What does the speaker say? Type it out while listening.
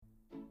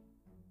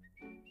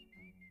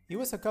It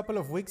was a couple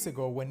of weeks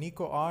ago when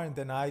Nico Arndt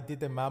and I did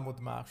the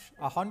Mammoth March,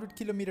 a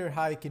 100-kilometer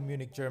hike in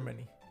Munich,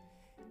 Germany.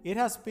 It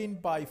has been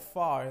by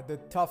far the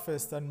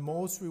toughest and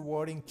most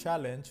rewarding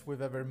challenge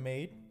we've ever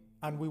made,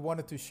 and we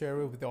wanted to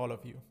share it with all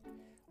of you.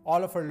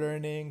 All of our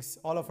learnings,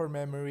 all of our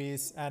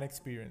memories and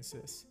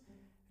experiences.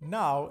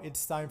 Now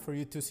it's time for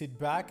you to sit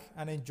back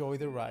and enjoy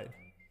the ride.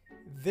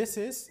 This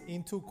is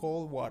Into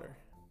Cold Water.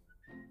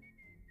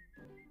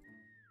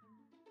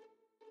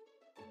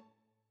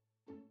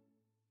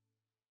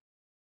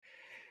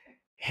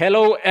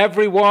 Hello,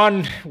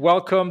 everyone.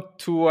 Welcome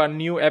to a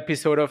new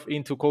episode of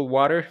Into Cold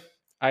Water.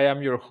 I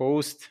am your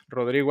host,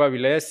 Rodrigo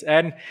Aviles,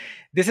 and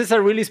this is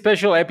a really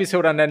special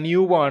episode and a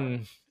new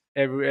one,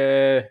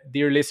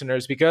 dear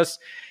listeners, because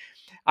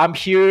I'm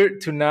here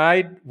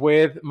tonight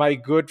with my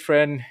good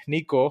friend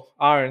Nico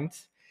Arndt.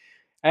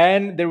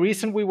 And the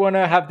reason we want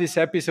to have this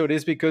episode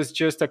is because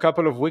just a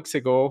couple of weeks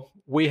ago,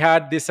 we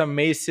had this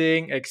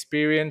amazing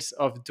experience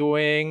of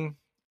doing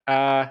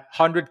a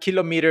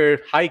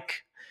 100-kilometer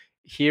hike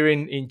here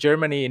in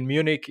Germany, in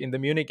Munich, in the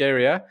Munich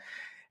area.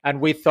 And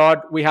we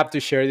thought we have to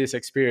share this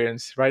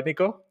experience, right,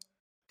 Nico?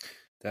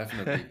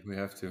 Definitely, we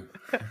have to.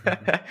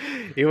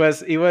 It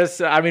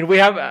was I mean we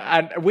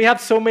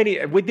have so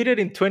many. We did it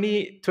in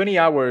 20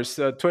 hours,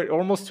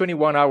 almost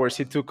 21 hours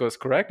it took us,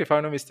 correct, if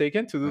I'm not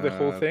mistaken, to do the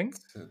whole thing.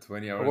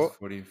 20 hours, Well,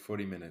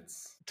 40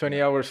 minutes. 20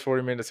 Yeah. hours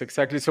 40 minutes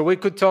exactly, so we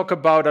could talk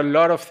about a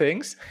lot of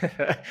things.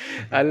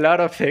 A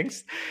lot of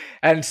things,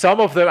 and some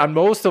of them and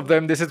most of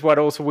them, this is what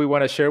also we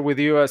want to share with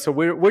you. So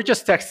we're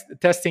just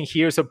testing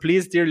here, so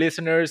please, dear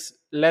listeners,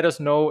 let us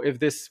know if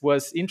this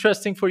was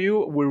interesting for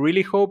you. We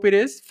really hope it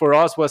is. For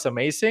us, was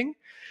amazing.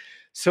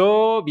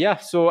 So yeah,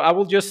 so I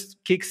will just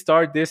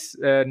kickstart this,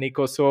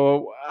 Nico.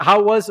 So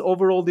how was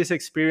overall this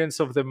experience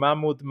of the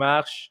Mammoth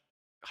March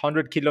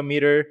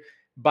 100-kilometer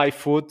by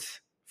foot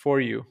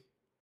for you?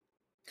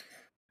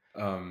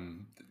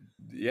 Um,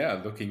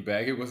 yeah, looking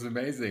back, it was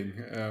amazing.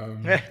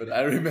 But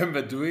I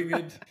remember doing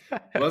it.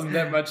 Wasn't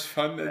that much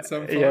fun at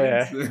some points.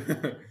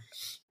 Yeah.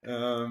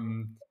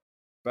 um,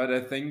 but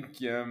I think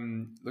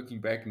looking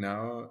back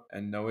now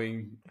and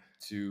knowing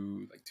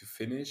to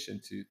finish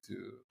and to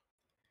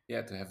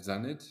have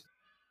done it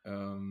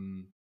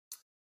um,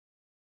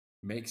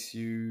 makes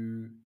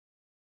you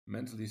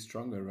mentally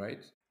stronger,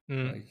 right?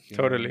 Like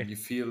Totally. you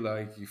feel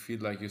like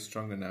you're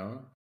stronger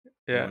now.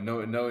 Yeah,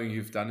 Knowing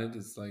you've done it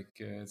is like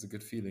it's a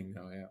good feeling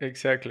now. Yeah.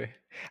 exactly.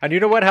 And you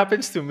know what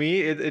happens to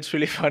me? It's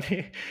really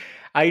funny.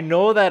 I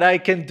know that I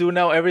can do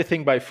now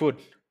everything by foot.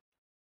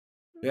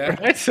 Yeah.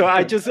 Right, so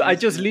I just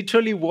Understood.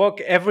 literally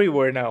walk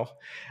everywhere now.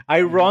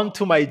 I Mhm. run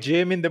to my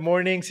gym in the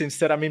mornings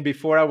instead. I mean,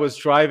 before I was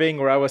driving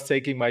or I was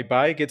taking my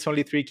bike. It's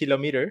only 3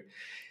 kilometer,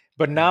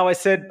 but Yeah. now I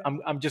said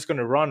I'm just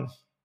gonna run,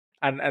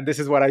 and this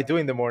is what I do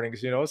in the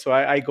mornings. So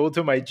I go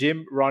to my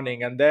gym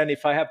running, and then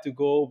if I have to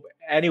go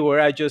anywhere,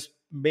 I just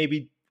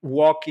maybe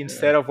walk Yeah.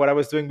 instead of what I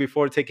was doing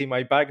before taking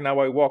my bike. Now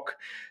I walk,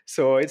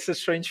 so it's a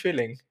strange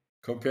feeling.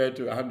 Compared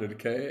to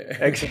 100K,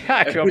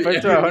 Exactly,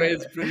 compared to a everywhere hundred.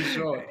 is pretty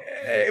short.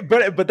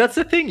 But that's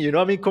the thing,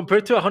 I mean,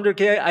 compared to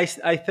 100K,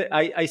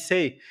 I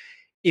say,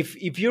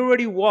 if you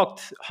already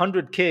walked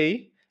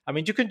 100K, I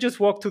mean, you can just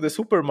walk to the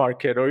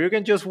supermarket, or you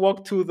can just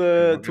walk to You can the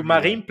walk to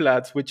everywhere.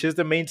 Marienplatz, which is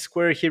the main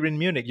square here in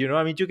Munich.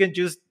 I mean, you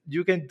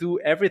can do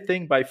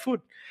everything by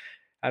foot,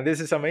 and this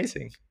is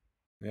amazing,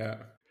 Yeah.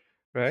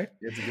 right?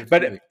 It's a good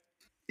feeling. But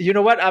you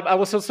know what? I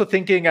was also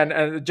thinking,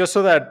 and just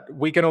so that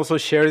we can also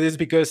share this,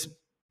 because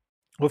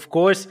of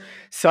course,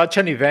 such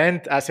an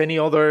event, as any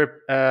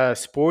other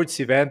sports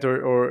event,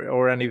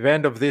 or an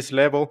event of this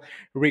level,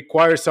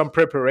 requires some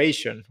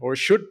preparation, or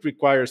should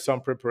require some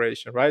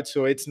preparation, right?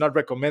 So it's not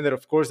recommended,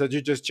 of course, that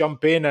you just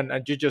jump in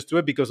and you just do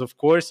it, because, of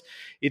course,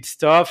 it's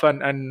tough,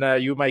 and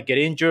you might get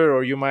injured,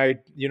 or you might,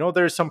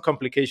 there's some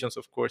complications,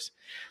 of course.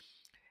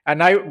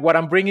 And what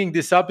I'm bringing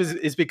this up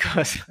is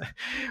because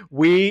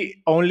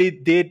we only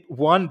did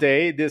one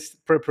day this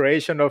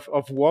preparation of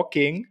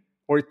walking,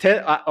 or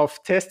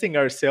of testing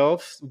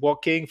ourselves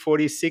walking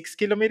 46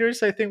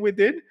 kilometers, I think we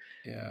did.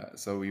 Yeah.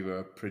 So we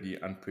were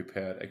pretty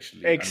unprepared, actually,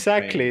 untrained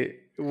Exactly,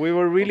 we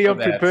were really for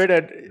that. unprepared.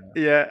 And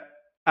Yeah.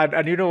 yeah,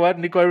 and you know what,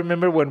 Nico, I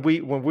remember when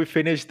we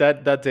finished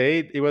that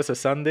day. It was a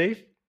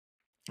Sunday.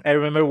 I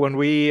remember when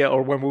we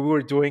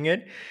were doing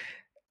it.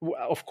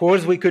 Of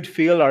course, we could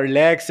feel our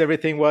legs.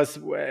 Everything was.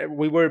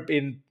 We were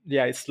in,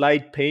 yeah,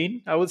 slight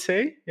pain, I would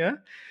say. Yeah,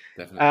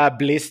 Definitely.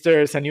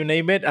 blisters and you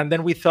name it. And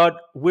then we thought,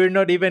 we're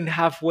not even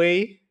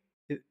halfway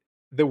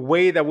the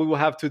way that we will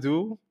have to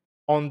do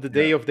on the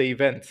day Yeah. of the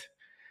event.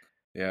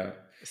 Yeah.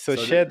 So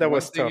So the, shit, the that one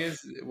was thing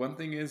is, tough. one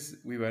thing is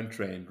we weren't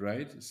trained,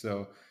 right?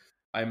 So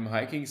I'm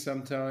hiking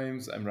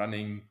sometimes. I'm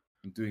running.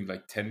 I'm doing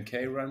like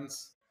 10K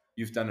runs.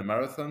 You've done a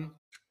marathon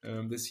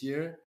this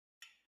year,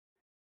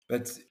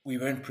 but we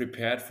weren't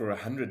prepared for a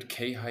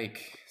 100K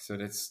hike. So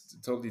that's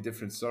a totally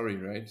different story,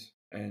 right?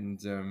 And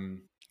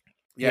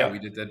yeah, Yeah, we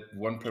did that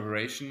one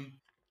preparation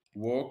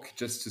walk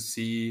just to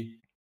see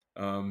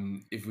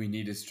if we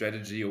need a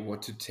strategy or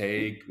what to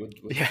take, what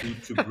yeah.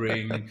 food to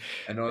bring,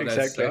 and all that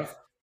Exactly. stuff.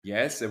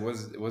 Yes, it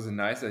was a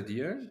nice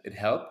idea. It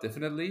helped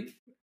definitely,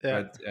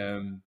 Yeah. but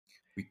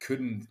we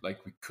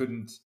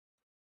couldn't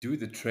do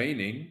the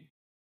training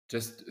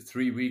just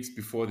 3 weeks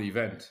before the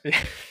event,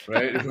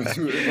 right? It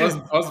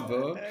wasn't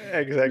possible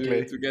to,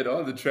 Exactly. to get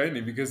all the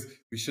training because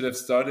we should have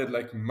started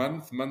like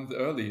month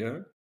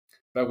earlier,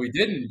 but we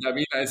didn't. I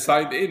mean, I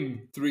signed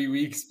in 3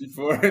 weeks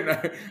before, and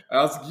I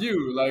asked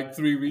you like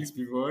 3 weeks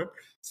before,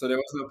 so there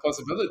was no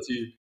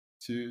possibility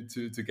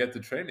to get the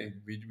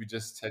training. We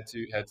just had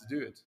to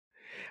do it.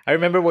 I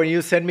remember when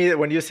you sent me the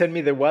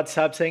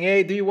WhatsApp saying,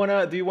 "Hey, do you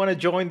wanna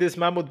join this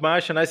Mammoth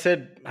Mash?" And I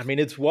said, I mean,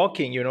 it's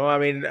walking, you know. I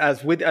mean,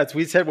 as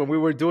we said when we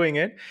were doing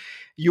it,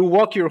 you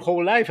walk your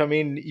whole life. I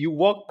mean, you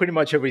walk pretty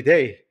much every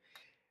day,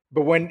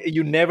 but when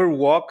you never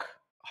walk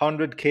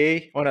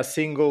 100K on a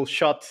single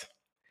shot,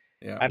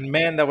 Yeah, and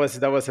man, that was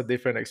a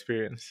different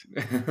experience.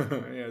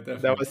 yeah,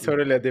 That was definitely.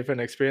 totally a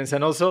different experience.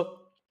 And also,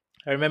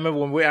 I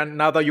remember and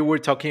now that you were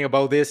talking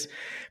about this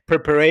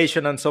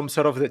preparation and some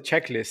sort of the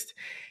checklist,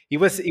 it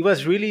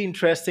was really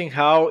interesting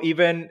how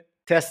even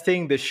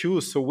testing the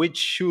shoes. So which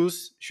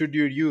shoes should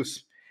you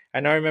use?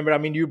 And I remember, I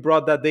mean, you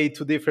brought that day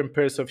two different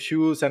pairs of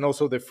shoes and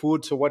also the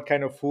food. So what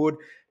kind of food?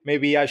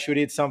 Maybe I should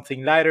eat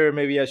something lighter.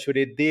 Maybe I should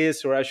eat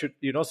this, or I should,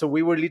 you know. So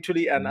we were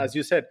literally, and Mhm. as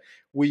you said,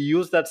 we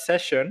used that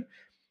session.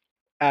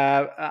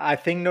 I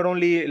think not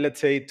only, let's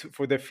say,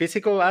 for the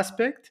physical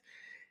aspect,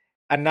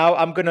 and now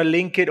I'm going to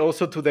link it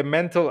also to the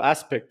mental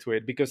aspect to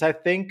it, because I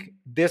think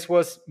this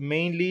was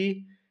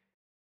mainly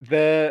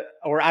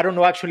or I don't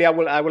know, actually, I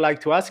would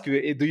like to ask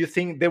you, do you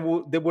think there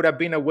would have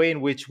been a way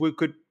in which we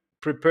could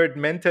prepare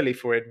mentally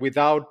for it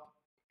without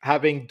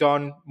having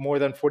done more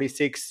than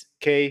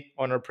 46K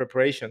on our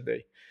preparation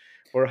day,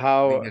 or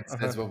I think how?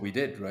 that's what we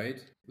did, right?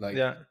 Like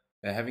Yeah.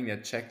 having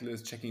that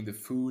checklist, checking the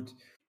food,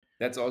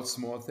 that's all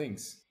small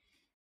things.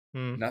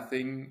 Mm.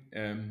 Nothing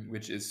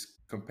which is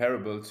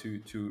comparable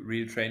to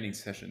real training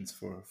sessions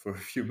for a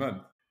few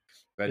months.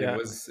 But it Yeah,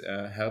 was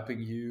helping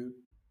you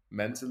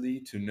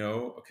mentally to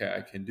know, okay,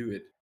 I can do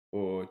it,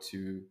 or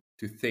to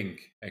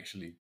think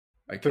actually,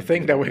 I to can do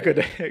think it. that we Right? could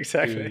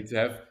exactly. To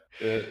have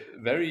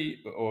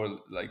very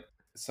or like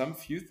some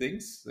few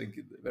things, like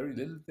very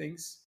little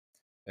things,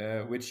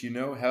 which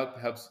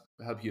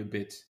help you a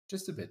bit,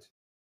 just a bit.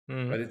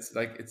 Mm. But it's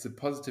like it's a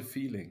positive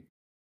feeling.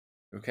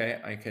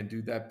 Okay, I can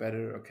do that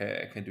better.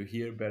 Okay, I can do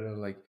here better.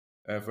 Like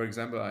for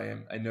example,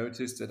 I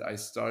noticed that I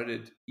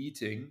started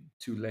eating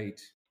too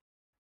late.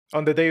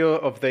 On the day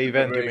of the The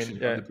event, you mean?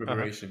 preparation on Yeah. the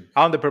preparation.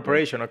 On the So,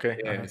 preparation, okay.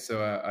 yeah, so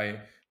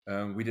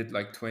we did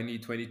like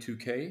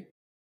 22K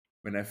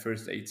when I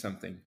first ate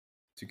something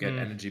to get Mm.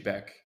 energy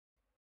back,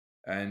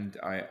 and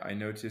I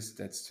noticed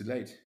that's too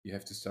late. You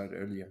have to start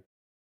earlier.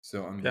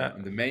 So on the Yeah.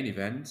 on the main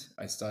event,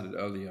 I started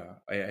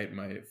earlier. I ate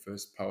my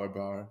first power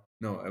bar.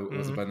 No, it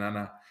was a Mm.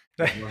 banana.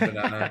 It was one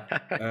banana.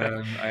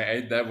 I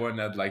ate that one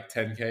at like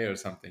 10K or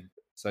something.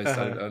 So I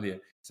started Uh-huh. earlier.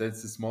 So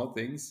it's the small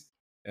things,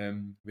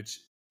 which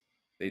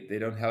they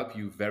don't help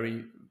you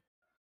very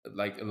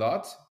like a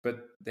lot,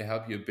 but they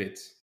help you a bit,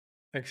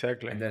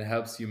 Exactly. and that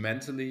helps you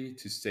mentally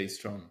to stay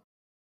strong.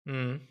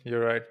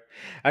 You're right.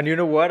 And you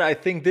know what? I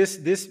think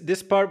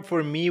this part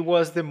for me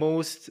was the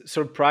most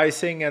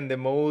surprising and the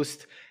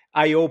most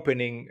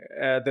eye-opening.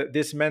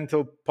 This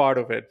mental part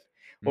of it.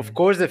 Of Mhm.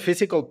 course, the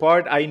physical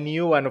part I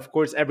knew, and of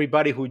course,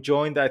 everybody who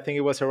joined. I think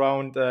it was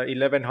around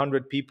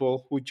 1,100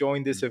 people who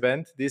joined this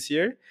event this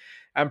year.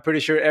 I'm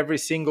pretty sure every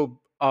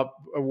single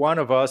one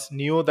of us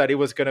knew that it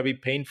was going to be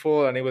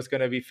painful and it was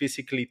going to be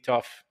physically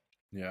tough.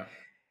 Yeah.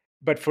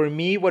 But for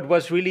me, what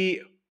was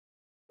really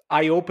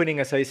eye opening,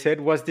 as I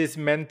said, was this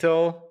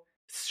mental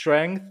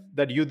strength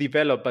that you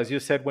develop, as you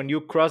said, when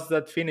you cross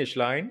that finish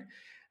line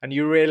and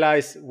you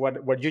realize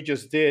what you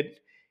just did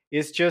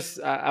is just,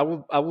 I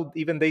would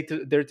even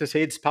dare to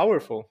say it's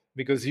powerful,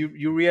 because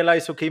you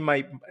realize, okay,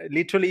 my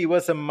literally it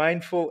was a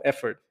mindful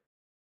effort.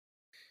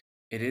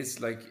 It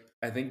is like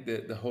I think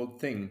the whole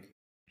thing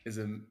is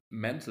a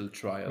mental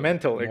trial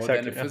Mental, more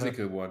than a exactly. Uh-huh.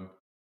 physical one.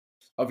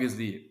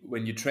 Obviously,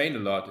 when you train a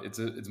lot,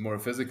 it's more a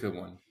physical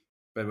one.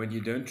 But when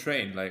you don't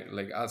train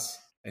like us,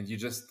 and you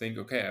just think,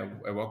 okay,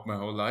 I walk my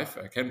whole life,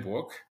 I can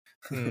walk,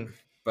 Mm,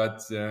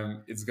 but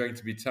it's going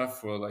to be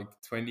tough for like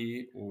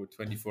 20 or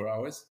 24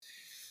 hours.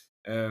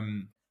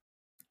 Um,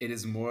 it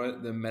is more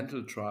the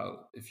mental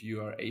trial. If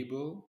you are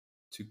able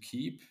to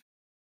keep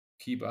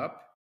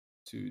up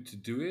to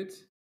do it,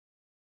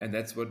 and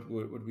that's what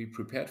we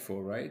prepared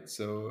for, right?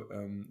 So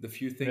the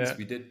few things yeah,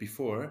 we did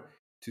before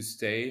to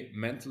stay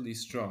mentally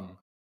strong,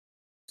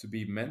 to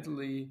be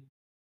mentally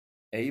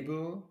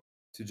able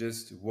to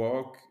just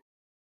walk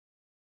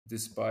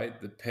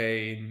despite the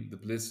pain, the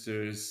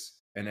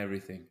blisters, and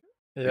everything,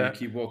 but you yeah.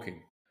 keep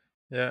walking.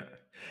 Yeah,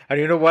 and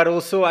you know what?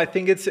 Also, I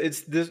think it's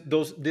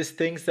these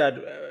things that,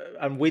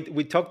 and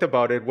we talked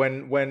about it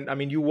when I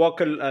mean you walk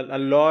a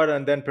lot,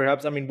 and then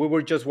perhaps, I mean, we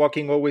were just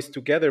walking always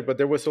together, but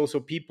there was also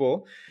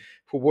people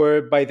who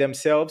were by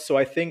themselves. So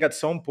I think at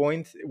some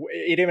point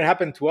it even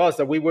happened to us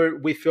that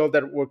we felt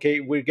that, okay,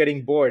 we're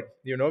getting bored,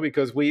 you know,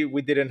 because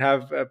we didn't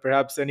have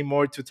perhaps any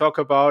more to talk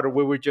about, or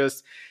we were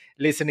just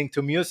listening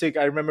to music.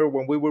 I remember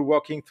when we were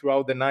walking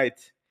throughout the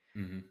night,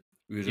 Hmm.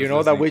 We were You just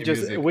know that listening we to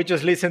just music. we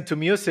just listened to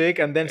music,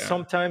 and then Yeah.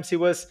 sometimes it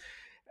was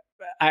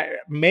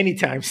many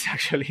times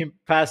actually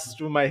passed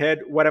through my head,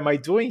 what am I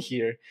doing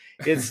here?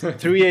 It's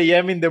 3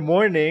 a.m. in the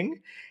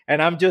morning,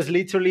 and I'm just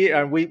literally,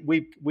 and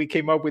we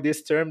came up with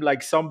this term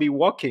like zombie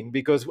walking,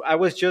 because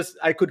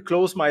I could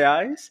close my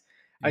eyes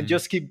and Mm,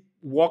 just keep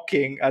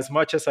walking as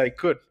much as I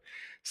could.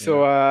 yeah.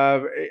 So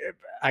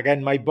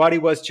again, my body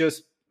was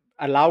just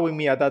allowing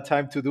me at that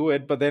time to do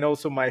it, but then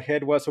also my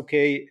head was,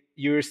 okay,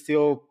 you're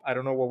still, I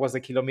don't know what was the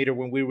kilometer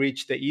when we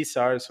reached the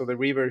Isar, so the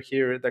river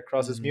here that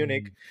crosses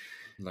Munich. Mm,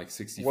 like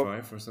What,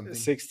 65 or something.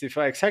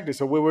 65 exactly,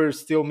 so we were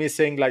still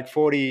missing like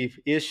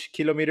 40-ish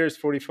kilometers,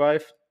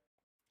 45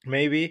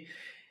 maybe.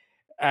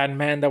 And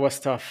man, that was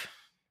tough.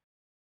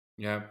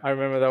 Yeah. I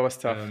remember that was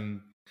tough.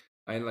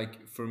 I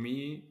like, for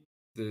me,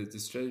 the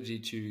strategy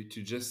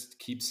to just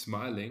keep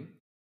smiling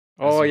as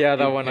Oh you yeah,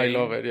 that feel one I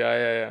love pain. it.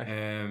 Yeah.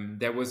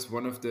 That was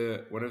one of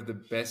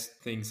the best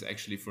things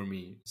actually for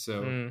me.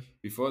 So Mm,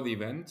 before the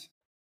event,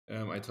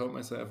 I told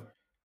myself,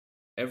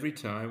 every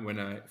time when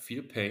I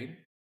feel pain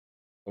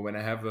or when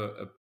I have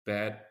a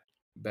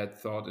bad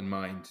thought in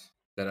mind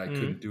that I mm,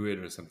 couldn't do it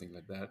or something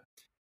like that,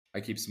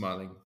 I keep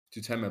smiling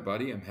to tell my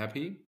body I'm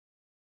happy,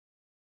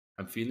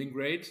 I'm feeling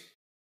great,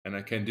 and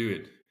I can do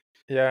it.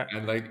 yeah.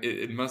 And like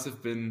it must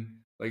have been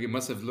like, it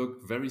must have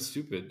looked very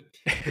stupid,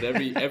 but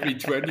every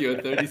 20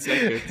 or 30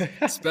 seconds,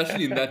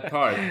 especially in that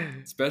part,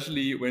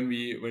 especially when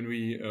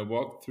we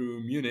walked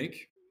through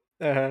Munich,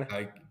 Uh-huh,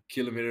 like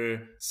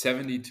kilometer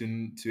 70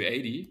 to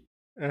 80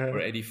 uh-huh. or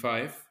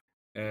 85,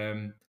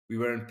 we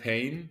were in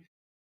pain.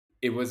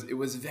 It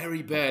was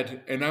very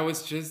bad, and I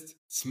was just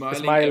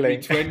smiling every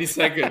Smiling. 20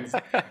 seconds,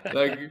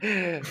 like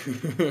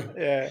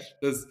Yeah.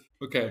 just,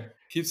 okay,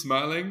 keep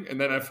smiling, and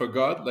then I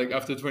forgot, like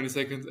after 20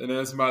 seconds, and then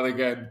I smile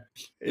again.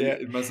 it, Yeah.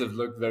 it must have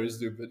looked very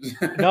stupid.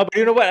 No, but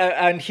you know what?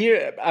 And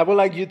here I would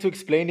like you to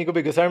explain, Nico,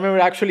 because I remember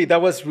actually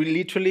that was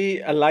literally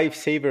a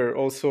lifesaver.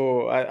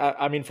 Also,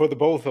 I mean, for the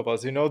both of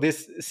us,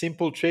 this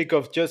simple trick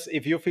of just,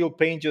 if you feel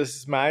pain,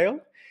 just smile.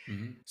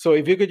 Mhm. So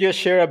if you could just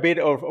share a bit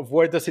of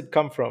where does it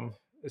come from,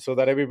 so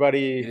that It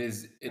everybody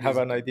is. It have is.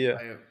 an idea.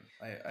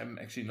 I'm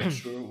actually not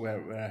sure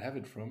where I have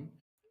it from,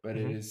 but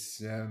it Hmm.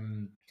 is.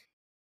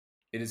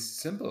 It is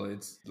simple.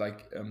 It's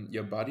like,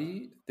 your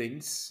body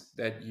thinks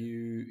that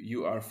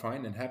you are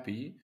fine and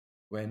happy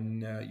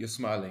when you're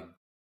smiling.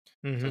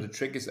 So Hmm. the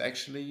trick is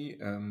actually,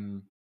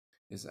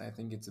 I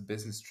think it's a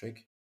business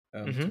trick,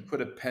 to Hmm.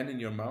 put a pen in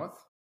your mouth,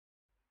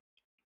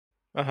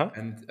 Uh-huh.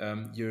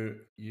 and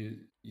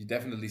you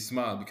definitely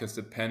smile, because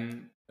the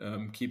pen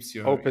keeps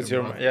your Opens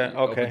mouth, yeah,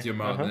 opens okay. your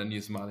mouth, and Uh-huh. then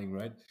you're smiling,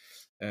 right?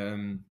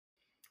 Um,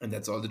 and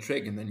that's all the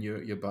trick. And then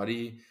your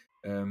body.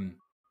 Um,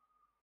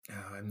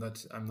 I'm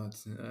not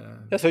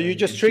Yeah, so you very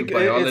just into trick it's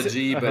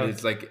biology, but uh-huh.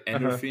 it's like Uh-huh.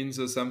 endorphins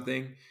or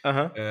something.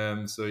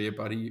 Uh-huh. So your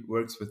body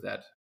works with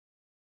that.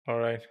 All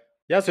right.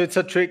 Yeah, so it's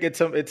a trick, it's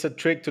a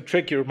trick to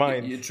trick your You,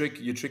 mind. you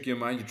trick your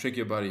mind, you trick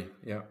your body.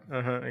 Yeah.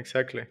 Uh-huh,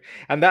 exactly.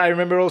 And that I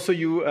remember also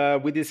you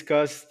we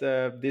discussed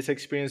this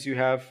experience you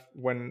have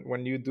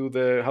when you do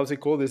the, how's it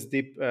called, this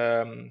deep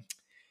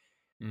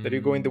that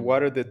you go in the Mm,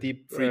 water, the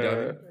deep free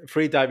diving.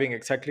 free diving,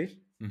 exactly.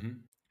 Hmm.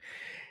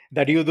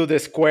 That you do the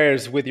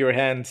squares with your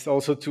hands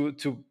also to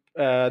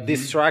Hmm.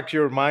 distract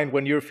your mind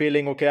when you're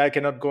feeling, okay, I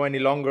cannot go any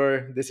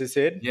longer, this is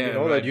it, Yeah, that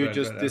right, you right, right.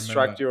 just I remember.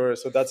 distract your,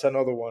 so that's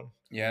another one.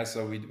 Yeah,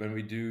 so when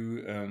we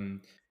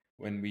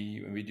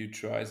do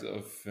tries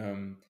of,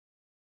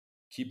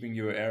 keeping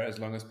your air as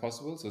long as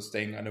possible, so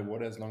staying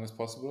underwater as long as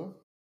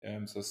possible,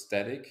 so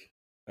static,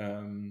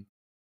 um,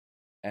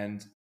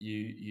 and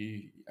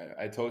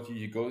I told you,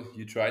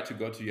 you try to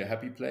go to your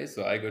happy place,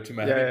 so I go to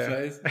my happy Yeah,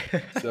 place.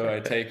 So I yeah.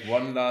 take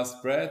one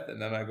last breath,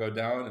 and then I go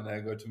down, and I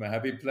go to my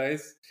happy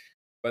place.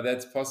 But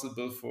that's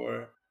possible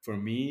for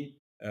me,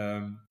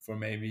 for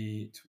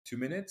maybe 2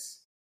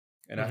 minutes,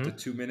 and after Hmm.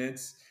 2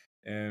 minutes,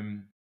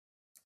 um,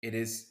 it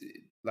is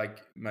like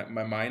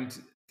my mind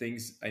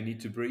thinks I need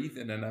to breathe,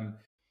 and then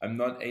I'm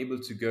not able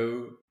to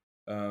go,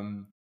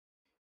 um,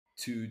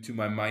 to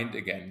my mind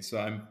again. So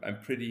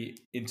I'm pretty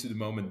into the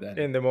moment then,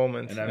 In the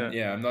moment, and I'm yeah.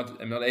 yeah I'm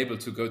not able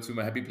to go to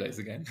my happy place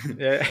again.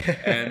 Yeah.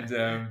 And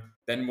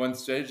then one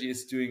strategy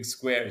is doing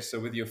squares. So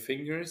with your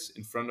fingers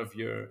in front of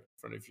your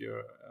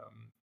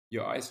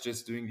eyes,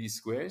 just doing these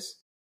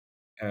squares,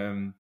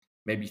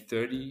 maybe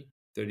 30,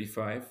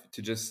 35,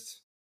 to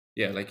just,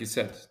 yeah, like you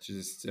said,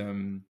 just,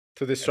 To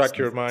have distract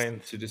your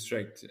mind. to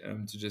distract,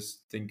 to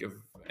just think of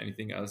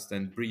anything else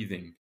than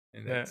breathing,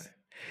 and Yeah,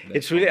 that's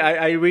it's really, all.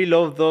 I really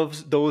love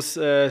those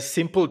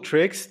simple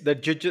tricks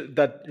that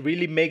that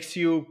really makes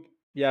you,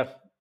 yeah,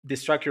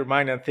 distract your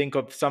mind and think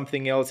of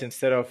something else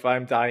instead of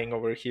I'm dying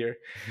over here.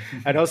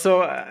 And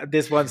also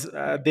this was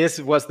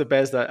the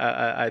best.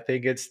 I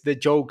think it's the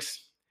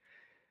jokes.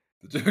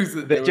 The jokes,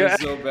 The they were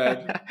so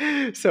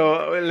bad.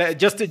 so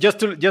just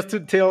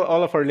to tell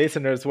all of our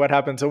listeners what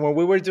happened. So when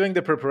we were doing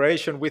the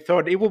preparation, we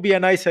thought it would be a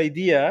nice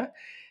idea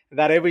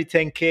that every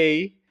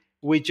 10K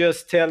we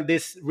just tell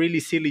these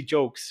really silly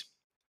jokes.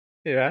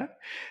 Yeah.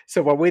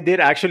 So what we did,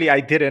 actually, I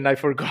didn't. I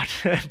forgot,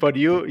 but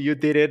you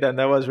did it, and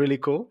that was really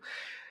cool.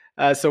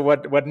 So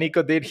what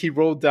Nico did, he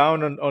wrote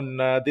down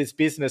on these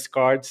business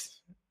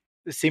cards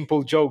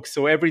simple jokes.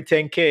 So every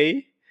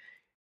 10K,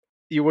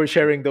 you were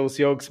sharing those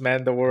jokes,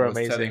 man. That I were was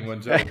telling amazing.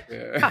 one joke.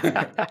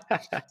 Yeah.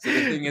 So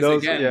the thing is,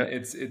 Those, again, yeah,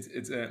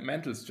 it's a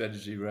mental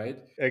strategy, right?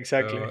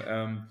 exactly.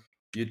 So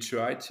you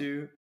try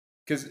to,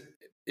 because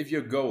if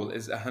your goal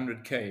is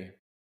 100K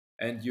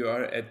and you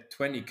are at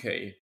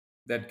 20K,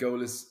 that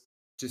goal is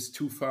just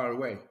too far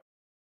away.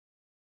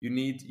 You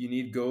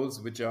need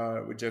goals which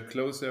are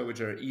closer,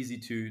 which are easy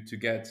to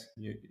get.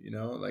 You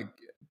know, like,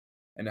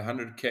 and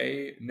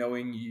 100K,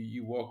 knowing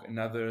you walk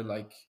another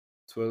like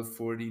 12,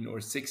 14, or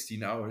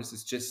 16 hours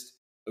is just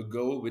a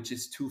goal which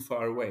is too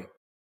far away.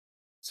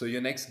 So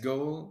your next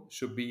goal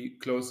should be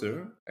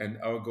closer, and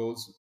our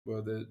goals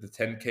were the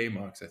 10K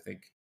marks, I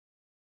think.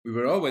 We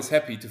were always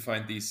happy to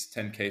find these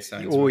 10K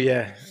signs, Oh right?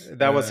 yeah,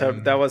 that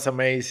was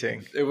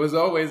amazing. It was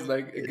always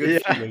like a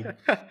good Yeah. feeling.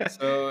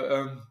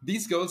 So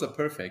these goals are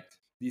perfect.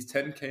 These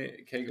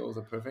 10K goals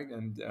are perfect.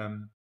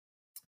 And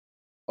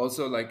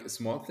also, like, a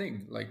small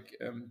thing, like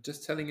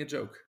just telling a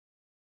joke.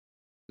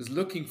 Just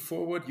looking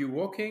forward, you're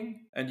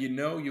walking, and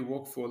you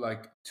walk for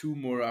like 2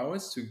 more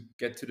hours to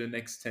get to the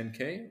next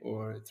 10K,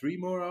 or 3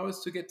 more hours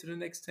to get to the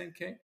next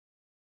 10K.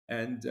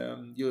 And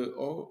you're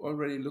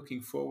already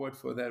looking forward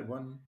for that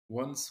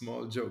one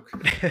small joke.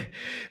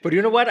 But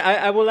you know what?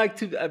 I would like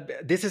to.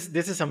 This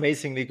is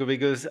amazing, Nico,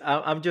 because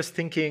I'm just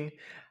thinking,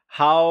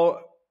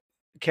 how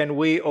can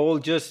we all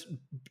just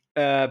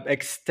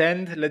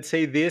extend, let's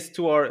say, this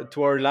to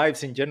our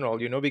lives in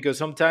general? You know, because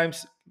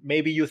sometimes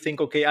maybe you think,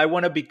 okay, I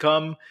want to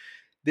become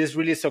this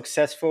really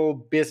successful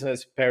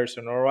business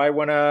person, or I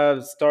want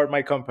to start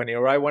my company,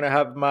 or I want to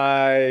have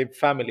my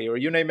family, or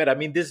you name it. I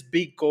mean, these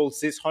big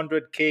goals, these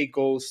 100K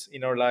goals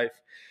in our life.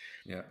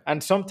 Yeah.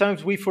 And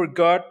sometimes we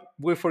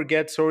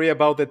forget, sorry,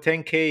 about the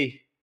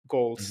 10K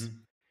goals.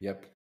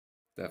 Yep.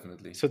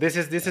 Definitely. So this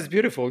is Yeah.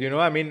 beautiful, you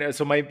know. I mean,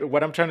 so my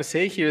what I'm trying to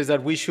say here is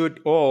that we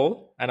should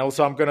all, and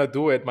also I'm gonna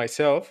do it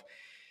myself,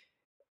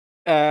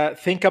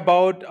 think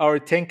about our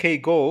 10K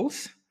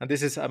goals. And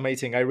this is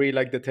amazing. I really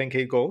like the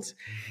 10K goals.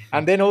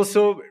 And then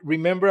also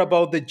remember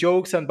about the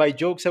jokes. And by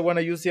jokes, I want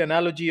to use the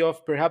analogy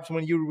of perhaps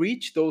when you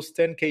reach those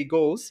 10K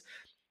goals,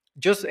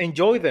 just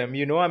enjoy them.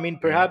 You know, I mean, Yeah.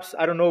 perhaps,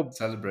 I don't know,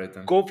 Celebrate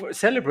them. go for,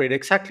 celebrate,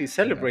 exactly, Yeah.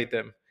 celebrate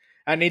them.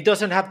 And it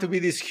doesn't have to be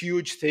this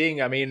huge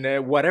thing. I mean,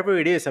 whatever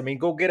it is, I mean,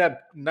 go get a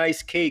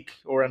nice cake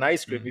or an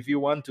ice cream if you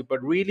want to,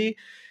 but really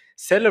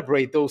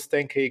celebrate those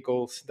 10K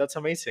goals. That's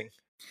amazing.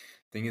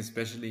 Thing,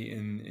 especially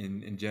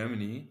in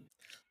Germany,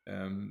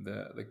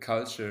 the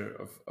culture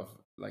of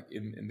like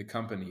in the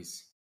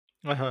companies,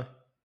 Uh-huh.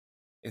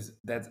 is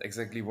that's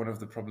exactly one of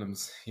the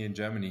problems here in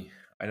Germany.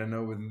 I don't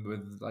know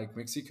with like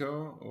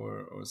Mexico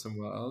or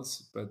somewhere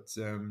else, but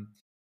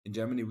in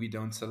Germany we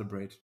don't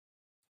celebrate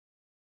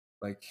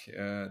like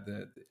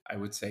I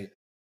would say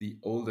the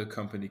older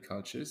company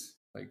cultures.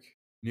 Like,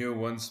 newer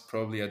ones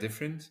probably are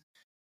different.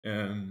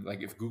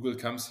 Like if Google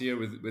comes here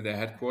with their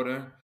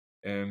headquarter,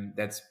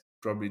 that's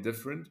probably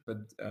different.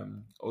 But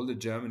older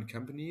German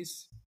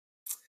companies,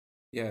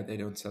 yeah, they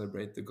don't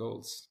celebrate the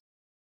goals.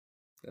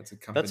 That's a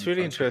That's company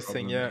really culture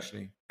interesting. problem, Yeah,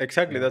 actually.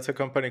 exactly. Yeah. That's a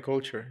company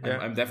culture. I'm, Yeah,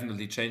 I'm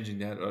definitely changing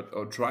that,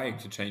 or trying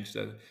to change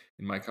that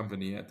in my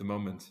company at the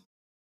moment,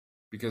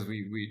 because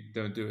we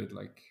don't do it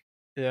like.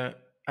 yeah.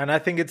 And I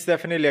think it's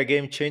definitely a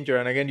game changer.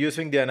 And again,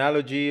 using the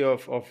analogy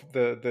of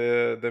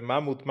the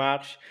Mammoth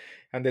March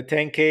and the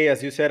 10K,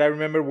 as you said, I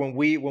remember when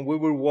we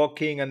were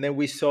walking and then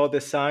we saw the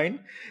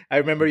sign. I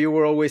remember you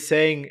were always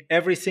saying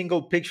every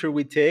single picture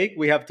we take,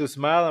 we have to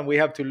smile and we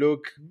have to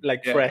look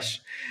like Yeah.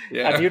 fresh.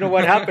 And you know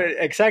what Yeah. happened?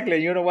 Exactly.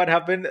 You know what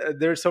happened?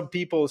 There's some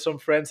people, some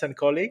friends and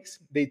colleagues.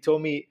 They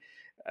told me,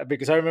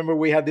 because I remember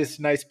we had this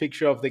nice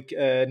picture of the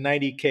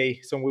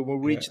 90K. So when we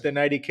Yeah. reached the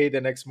 90K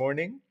the next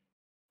morning,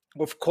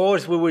 of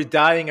course we were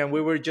dying, and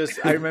we were just,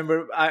 I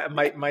remember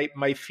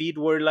my feet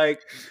were like,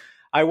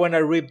 I want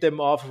to rip them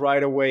off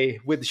right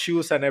away with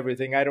shoes and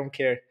everything. I don't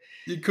care.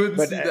 You couldn't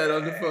But see that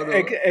on the photo.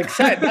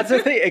 exactly, that's the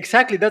thing.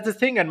 Exactly, that's the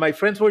thing. And my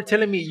friends were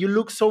telling me, you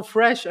look so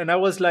fresh, and I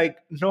was like,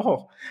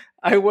 no,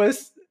 I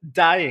was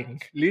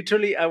dying,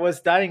 literally I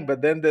was dying.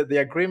 But then the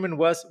agreement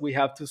was, we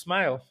have to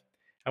smile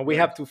and we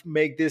Right. have to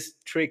make this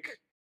trick.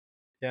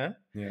 Yeah,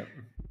 Yeah.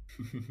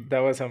 that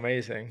was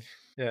amazing.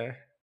 Yeah,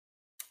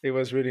 it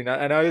was really nice.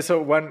 And I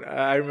also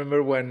I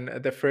remember when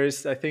the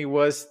first, I think it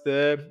was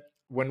the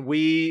when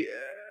we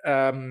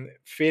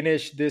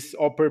finished this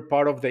upper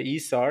part of the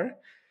ESAR.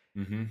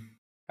 Hmm.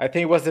 I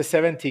think it was the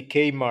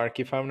 70K mark,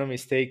 if I'm not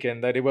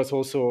mistaken. That it was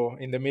also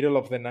in the middle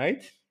of the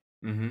night.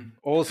 Hmm. And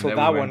Also, then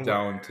we that went one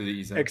down to the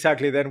Isar.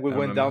 exactly. Then we I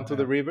went remember. down to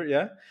the Yeah. river.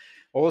 Yeah.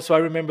 Also, I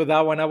remember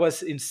that one. I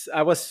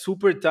was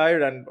super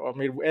tired, and I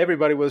mean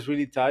everybody was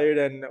really tired,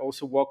 and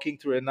also walking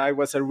through the night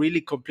was a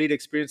really complete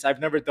experience. I've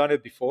never done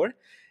it before,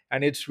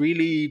 and it's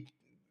really,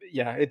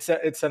 yeah,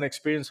 it's an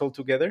experience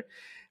altogether.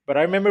 But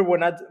I remember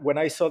when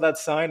I saw that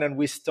sign and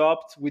we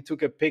stopped, we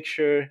took a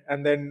picture,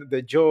 and then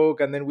the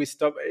joke, and then we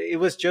stopped. It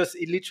was just,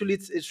 it literally,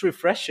 it's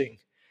refreshing.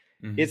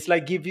 Hmm. It's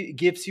like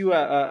gives you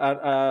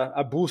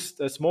a boost,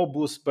 a small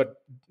boost,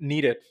 but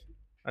needed.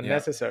 Yeah.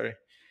 unnecessary,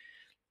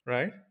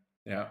 right?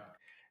 Yeah.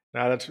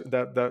 No,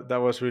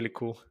 that was really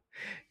cool.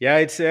 Yeah,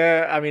 it's.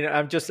 I mean,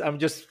 I'm just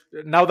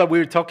now that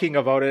we're talking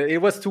about it. It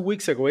was 2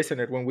 weeks ago, isn't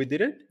it? When we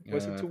did it,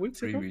 was it 2 weeks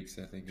 3 weeks,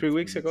 I think three it's three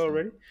weeks ago weeks now.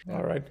 already? Yeah.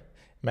 All right.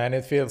 Man,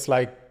 it feels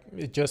like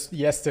it just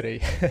yesterday.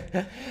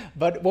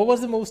 But what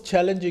was the most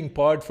challenging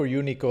part for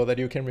you, Nico, that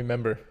you can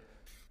remember?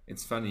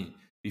 It's funny.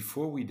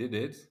 Before we did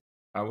it,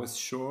 I was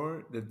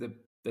sure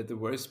that the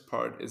worst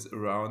part is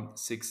around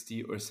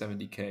 60 or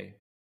 70K,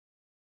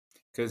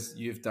 because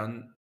you've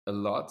done a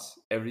lot,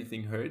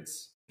 everything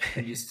hurts,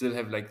 and you still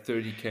have like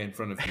 30K in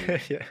front of you.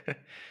 Yeah.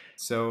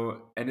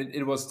 So, and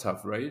it was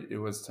tough, right? It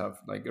was tough.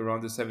 Like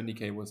around the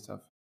 70K was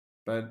tough.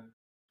 But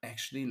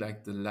actually,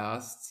 like the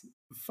last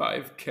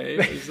 5K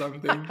or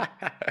something,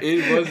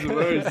 it was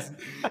worse.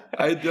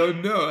 I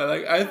don't know.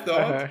 Like I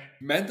thought Uh-huh.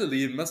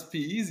 mentally it must be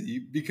easy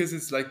because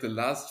it's like the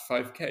last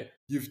 5K.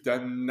 You've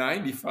done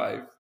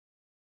 95.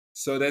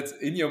 So that's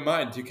in your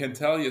mind. You can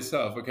tell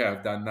yourself, okay,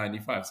 I've done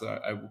 95. So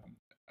I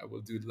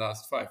will do the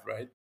last five,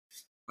 right?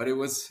 But it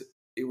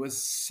was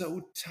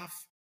so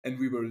tough, and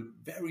we were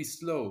very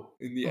slow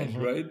in the end,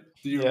 Mhm. right?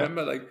 Do you Yeah.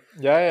 remember, like,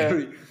 Yeah,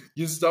 yeah.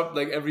 you stopped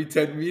like every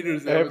 10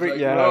 meters? I was Every like,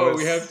 yeah, I whoa,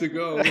 we have was. to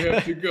go, we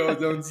have to go,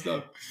 don't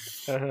stop.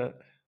 Uh-huh.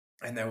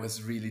 And that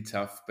was really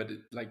tough, but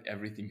like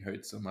everything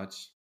hurt so much.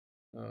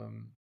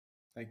 um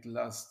like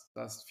last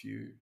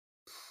few,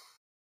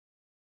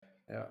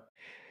 yeah.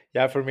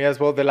 Yeah, for me as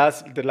well. The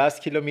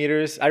last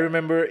kilometers, I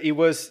remember it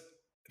was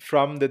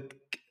from the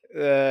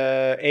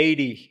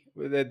 80,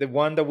 the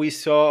one that we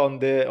saw on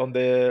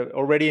the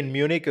already in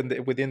Munich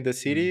and within the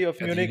city of At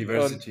the Munich on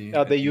university, at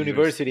at the the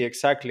university university.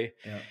 exactly.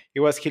 Yeah. It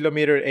was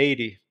kilometer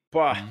 80.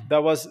 Bah, Mhm.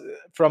 that was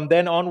from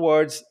then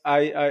onwards.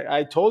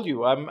 I told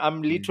you I'm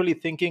Mhm. literally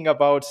thinking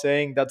about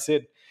saying that's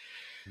it.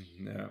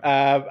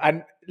 Yeah.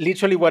 And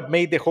literally, what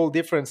made the whole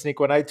difference, Nick,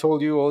 when I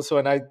told you also,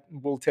 and I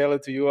will tell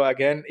it to you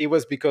again, it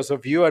was because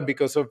of you and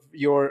because of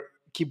your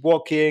keep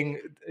walking,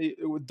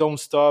 don't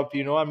stop.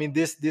 I mean,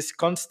 this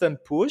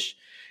constant push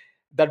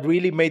that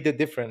really made the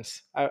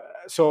difference.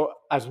 So,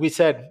 as we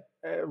said,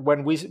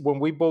 when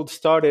we both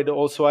started,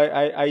 also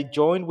I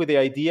joined with the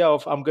idea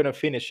of I'm gonna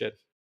finish it.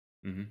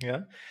 Mhm.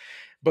 Yeah.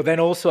 But then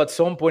also at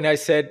some point I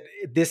said,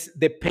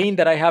 the pain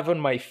that I have on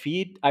my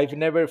feet, I've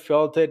never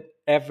felt it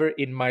ever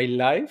in my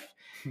life,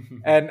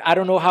 and I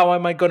don't know how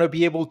am I going to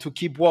be able to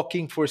keep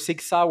walking for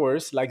 6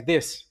 hours like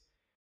this.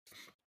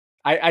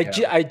 Yeah.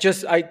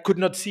 I could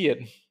not see it.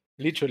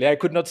 Literally, I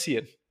could not see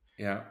it.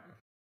 Yeah,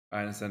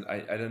 I understand.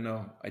 I don't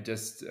know. I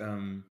just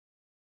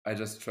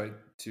try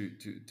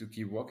to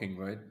keep walking,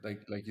 right?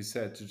 Like you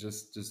said, to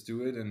just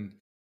do it, and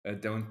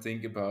don't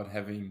think about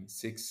having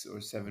 6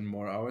 or 7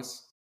 more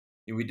hours.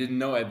 And we didn't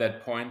know at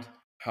that point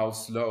how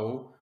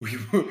slow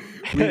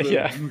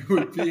Yeah. we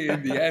would be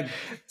in the end.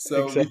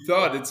 So we Exactly.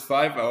 thought it's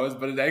 5 hours,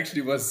 but it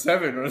actually was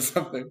seven or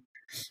something.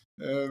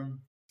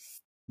 Um,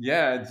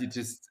 yeah, and you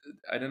just,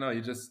 I don't know,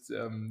 you just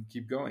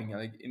keep going.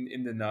 Like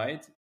in the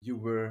night, you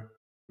were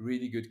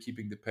really good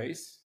keeping the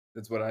pace.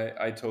 That's what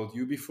I told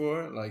you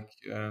before. Like,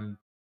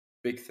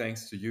 big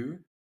thanks to you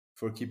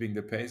for keeping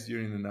the pace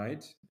during the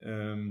night.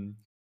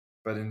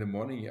 But in the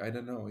morning, I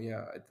don't know.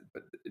 Yeah,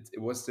 but it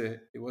was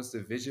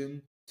the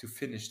vision to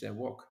finish that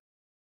walk.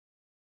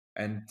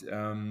 And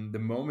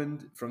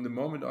from the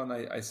moment on,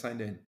 I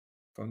signed in.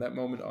 From that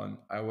moment on,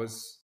 I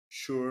was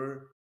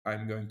sure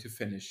I'm going to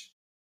finish.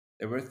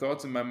 There were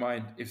thoughts in my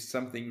mind, if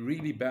something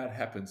really bad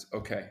happens,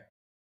 okay,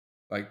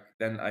 like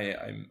then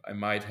I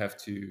might have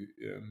to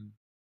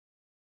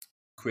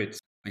quit,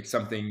 like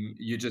something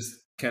you just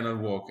cannot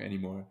walk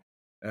anymore.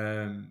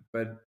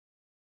 But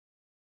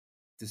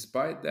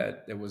despite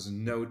that, there was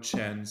no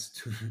chance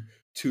to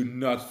to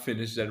not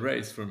finish that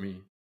race for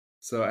me.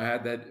 So I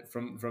had that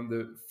from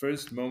the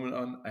first moment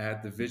on. I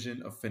had the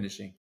vision of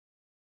finishing.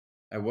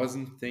 I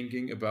wasn't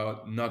thinking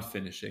about not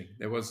finishing.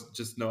 There was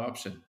just no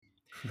option.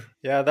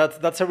 Yeah,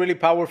 that's a really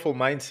powerful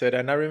mindset.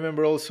 And I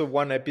remember also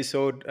one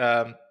episode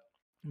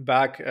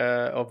back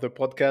of the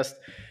podcast.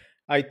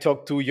 I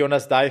talked to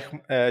Jonas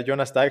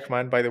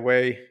Deichmann. By the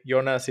way,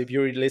 Jonas, if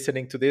you're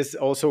listening to this,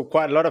 also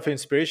quite a lot of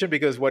inspiration,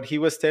 because what he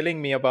was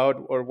telling me about,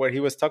 or what he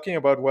was talking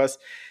about, was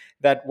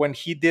that when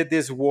he did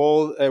this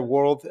world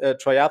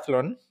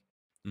triathlon,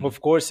 Mhm.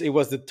 of course, it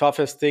was the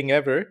toughest thing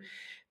ever,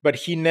 but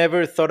he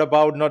never thought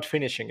about not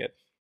finishing it.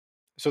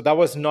 So that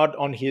was not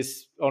on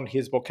his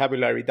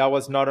vocabulary. That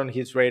was not on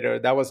his radar.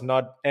 That was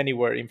not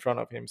anywhere in front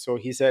of him. So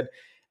he said,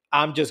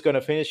 I'm just going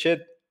to finish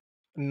it.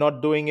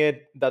 Not doing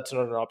it, that's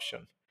not an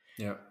option.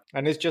 Yeah,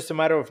 And it's just a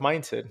matter of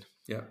mindset.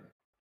 yeah,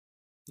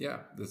 yeah.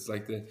 That's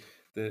like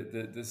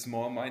the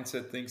small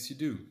mindset things you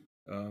do.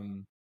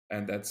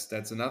 And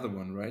that's another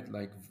one, right?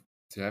 Like,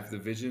 to have the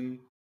vision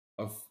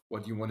of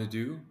what you want to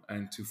do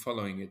and to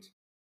following it,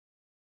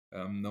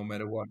 no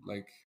matter what.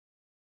 Like,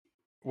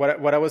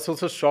 What I was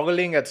also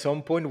struggling at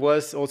some point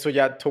was also,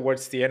 yeah,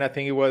 towards the end. I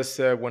think it was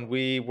when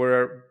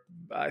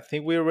I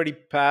think we already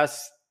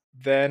passed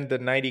then the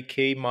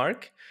 90K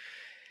mark.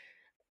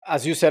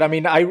 as you said, I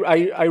mean,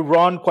 I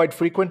run quite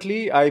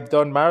frequently. I've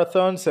done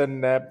marathons,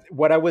 and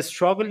what I was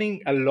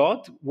struggling a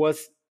lot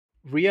was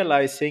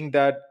realizing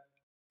that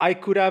I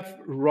could have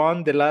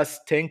run the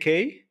last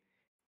 10K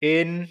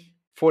in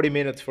 40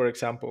 minutes, for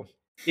example,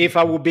 if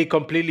I would be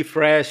completely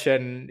fresh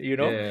and,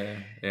 Yeah,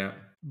 yeah.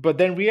 but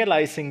then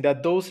realizing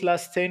that those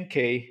last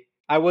 10K,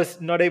 I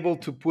was not able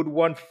to put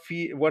one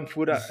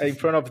foot in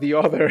front of the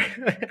other.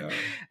 Yeah,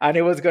 And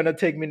it was going to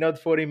take me not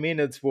 40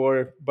 minutes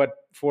but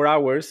 4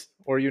 hours,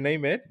 or you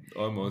name it.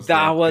 almost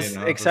That like three was and a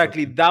half or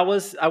exactly, something.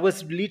 I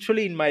was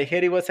literally in my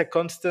head. It was a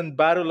constant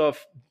battle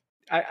of,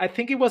 I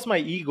think it was my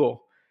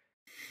ego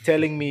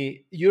telling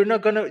me, you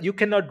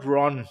cannot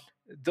run.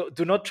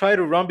 Do not try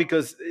to run,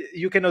 because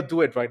you cannot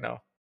do it right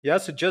now. Yeah,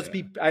 so just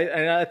Yeah.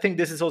 and I think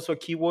this is also a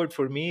key word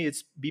for me.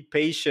 It's be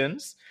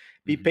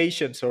Mhm.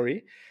 patient,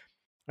 sorry,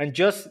 and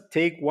just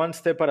take one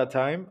step at a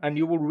time, and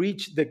you will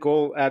reach the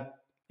goal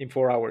in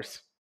 4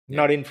 hours, Yeah.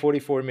 not in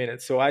 44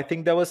 minutes. So I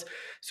think that was,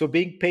 so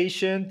being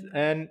patient.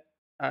 And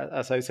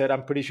as I said,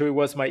 I'm pretty sure it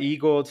was my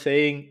ego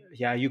saying,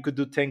 yeah, you could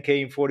do 10K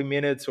in 40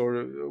 minutes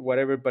or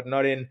whatever, but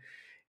not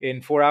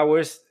in 4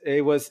 hours.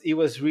 It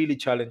was really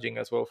challenging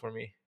as well for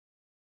me.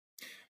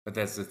 But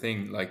that's the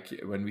thing. Like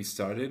when we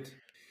started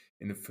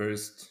in the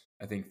first,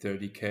 I think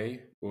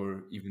 30K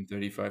or even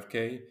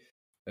 35K,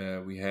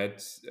 we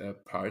had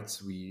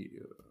parts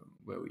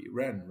where we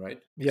ran,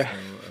 right? Yeah.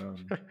 So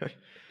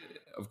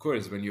of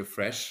course, when you're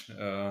fresh,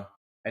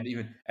 and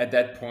even at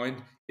that point,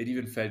 it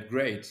even felt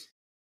great,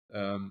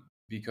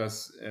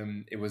 because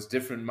it was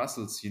different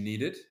muscles you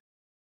needed.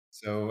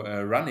 So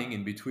running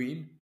in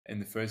between in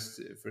the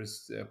first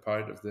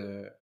part of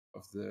the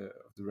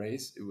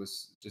race, it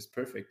was just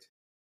perfect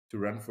to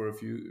run for a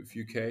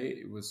few k.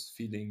 It was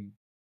feeling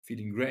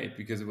great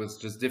because it was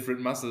just different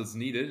muscles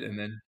needed, and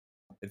then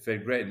it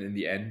felt great. And in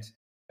the end,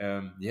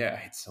 yeah, I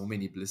had so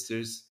many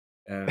blisters.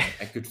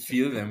 I could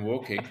feel them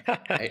walking.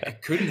 I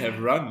couldn't have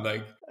run,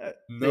 like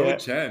no Yeah.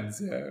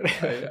 chance.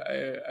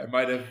 Yeah, I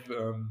might have,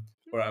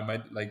 or I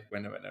might, like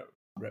when I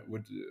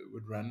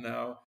would run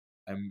now,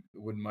 I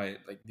would might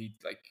like need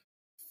like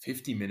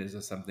 50 minutes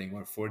or something,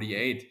 or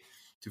 48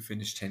 to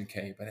finish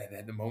 10K. But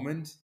at the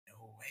moment,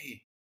 no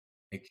way.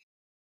 Like,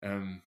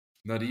 um,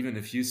 not even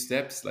a few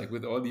steps. Like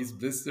with all these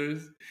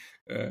blisters,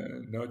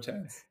 no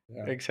chance.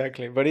 Yeah.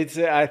 Exactly, but it's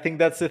I think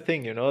that's the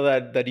thing,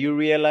 that you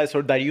realize,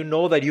 or that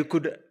that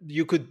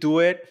you could do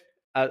it.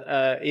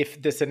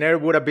 If the scenario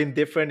would have been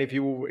different, if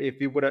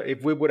we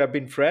would have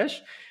been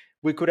fresh,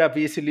 we could have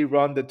easily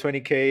run the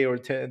 20K or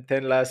 10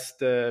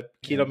 last Yeah.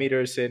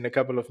 kilometers in a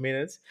couple of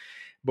minutes.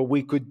 But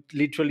we could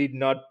literally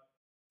not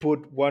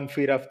put one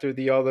feet after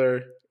the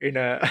other in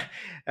a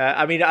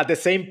I mean, at the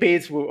same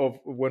pace of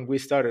when we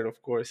started,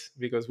 of course,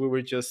 because we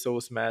were just so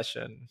smashed.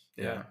 And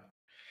yeah. Yeah.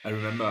 I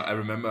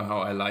remember how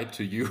I lied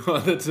to you all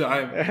the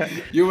time.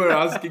 You were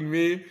asking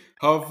me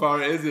how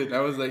far is it. I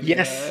was like,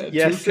 Yes, yeah,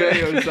 yes.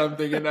 2K or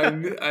something, and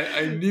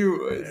I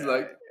knew it's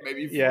like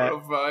maybe four Yeah,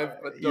 or five,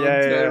 but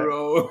don't tell yeah,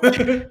 Ro.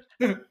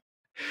 yeah.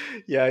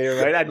 Yeah, you're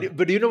right.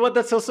 But you know what?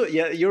 That's also,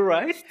 yeah, you're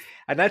right.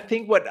 And I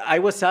think what I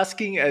was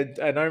asking, and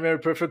I remember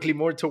perfectly,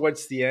 more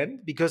towards the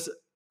end, because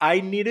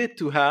I needed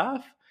to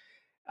have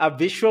a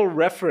visual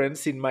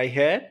reference in my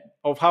head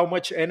of how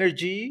much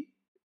energy,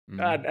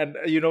 Mm, and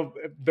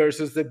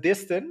versus the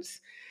distance.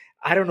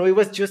 I don't know. It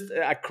was just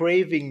a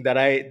craving that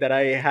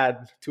I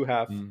had to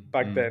have mm,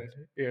 back mm. then.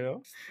 You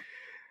know.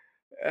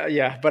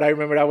 Yeah, but I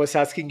remember I was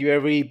asking you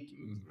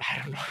Mm. I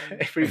don't know,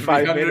 every Every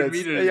five 100 minutes.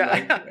 meters,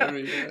 like Yeah.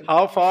 every,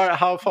 How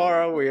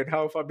far are we, and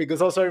how far?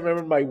 Because also I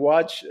remember my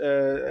watch,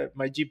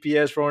 my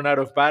GPS ran out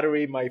of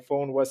battery. My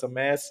phone was a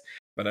mess.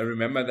 but I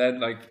remember that,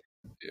 like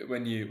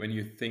when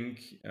you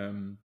think,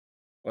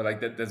 or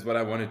like that's what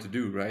I wanted to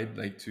do, right?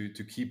 Like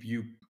to keep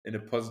you in a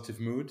positive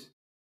mood.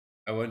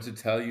 I want to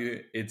tell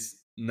you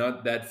it's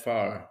not that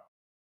far,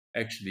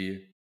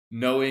 actually,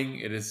 knowing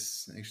it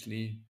is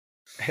actually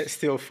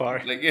Still far.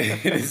 like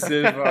it is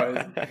still far.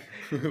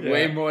 It's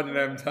way Yeah, more than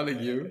I'm telling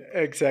you.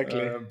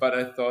 exactly. But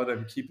I thought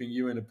I'm keeping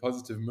you in a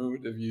positive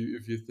mood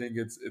if you think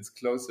it's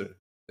closer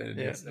than it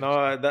Yeah, is, actually.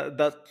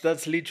 no,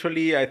 that's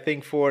literally, I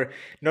think, for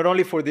not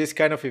only for this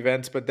kind of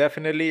events, but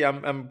definitely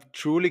I'm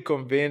truly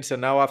convinced,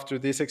 and now after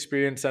this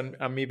experience,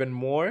 I'm even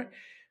more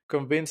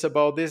convinced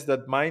about this,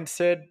 that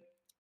mindset,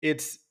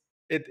 it's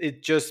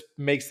it just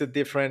makes the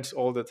difference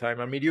all the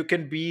time. I mean, you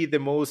can be the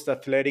most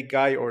athletic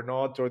guy or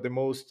not,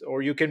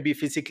 or you can be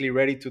physically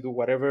ready to do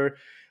whatever,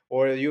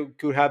 or you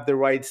could have the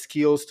right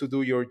skills to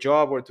do your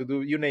job, or to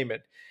do, you name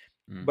it.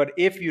 Mm. But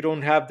if you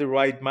don't have the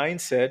right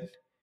mindset,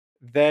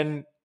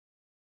 then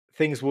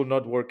things will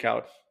not work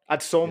out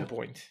at some Yep.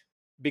 point.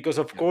 Because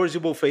of Yep. course you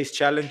will face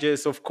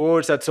challenges, of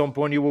course at some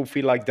point you will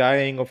feel like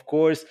dying, of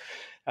course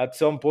at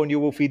some point you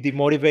will feel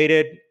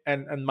demotivated,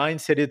 and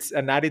mindset, it's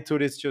an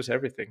attitude, it's just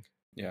everything.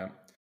 Yeah.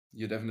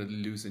 You definitely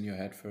lose in your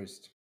head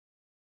first.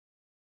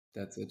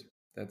 That's it.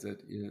 That's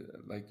it.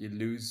 You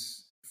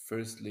lose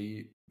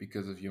firstly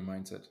because of your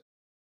mindset.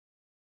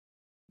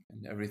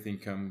 and everything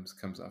comes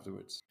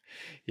afterwards.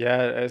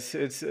 Yeah, it's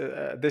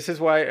this is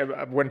why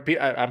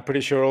I'm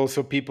pretty sure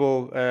also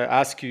people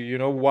ask you,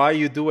 why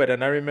you do it.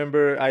 And I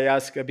remember I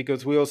asked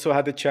because we also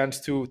had the chance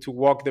to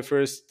walk the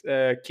first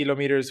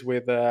kilometers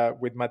with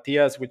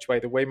Matthias, which by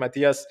the way,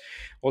 Matthias,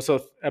 also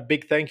a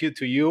big thank you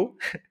to you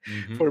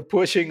for Hmm.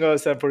 pushing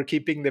us and for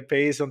keeping the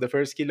pace on the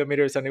first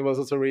kilometers. And it was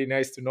also really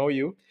nice to know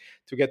you,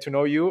 to get to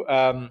know you.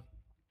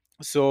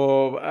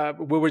 So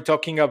we were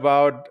talking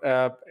about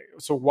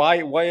so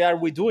why are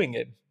we doing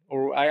it,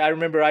 or I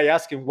remember I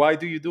asked him, why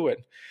do you do it,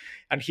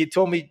 and he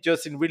told me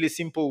just in really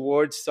simple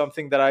words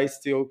something that I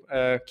still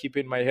keep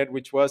in my head,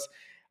 which was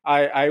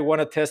I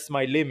want to test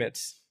my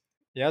limits.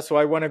 Yeah, so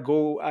I want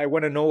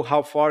to know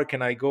how far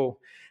can I go.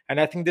 And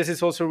I think this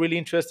is also really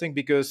interesting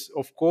because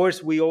of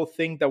course we all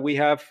think that we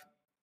have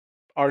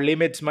our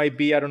limits might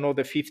be, I don't know,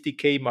 the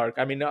 50K mark.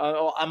 I mean,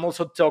 I'm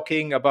also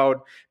talking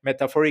about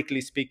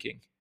metaphorically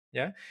speaking.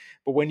 Yeah.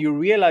 But when you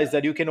realize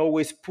that you can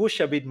always push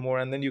a bit more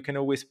and then you can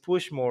always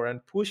push more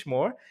and push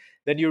more,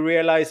 then you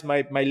realize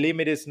my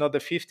limit is not the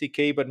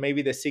 50K, but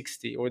maybe the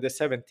 60 or the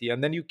 70.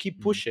 And then you keep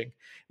pushing.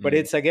 But Mm.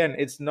 it's again,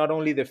 it's not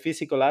only the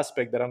physical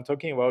aspect that I'm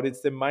talking about,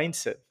 it's the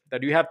mindset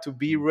that you have to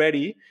be Mm.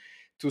 ready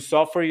to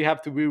suffer. You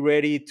have to be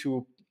ready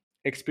to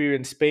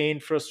experience pain,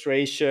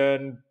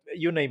 frustration,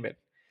 you name it,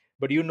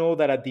 but you know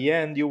that at the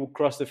end you will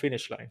cross the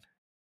finish line.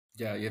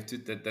 Yeah, you have to.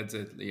 That's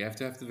it. You have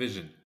to have the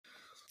vision.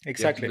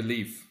 You have to Exactly.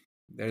 believe.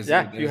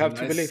 Yeah, you have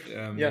to believe.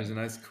 Yeah. There's a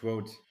nice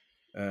quote.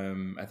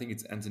 I think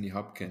it's Anthony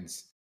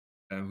Hopkins,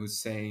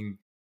 who's saying,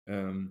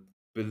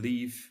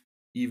 "Believe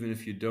even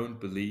if you don't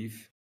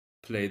believe.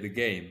 Play the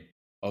game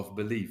of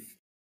belief."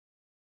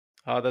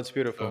 Oh, that's So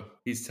beautiful.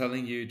 he's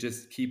telling you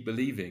just keep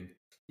believing,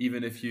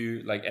 even if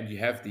you like, and you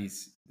have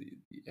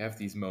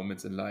these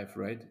moments in life,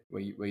 right,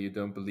 where you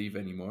don't believe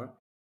anymore,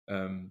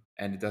 and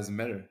it doesn't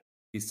matter.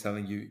 He's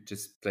telling you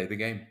just play the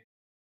game,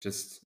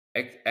 just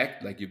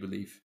act like you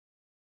believe,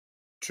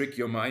 trick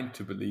your mind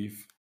to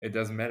believe. It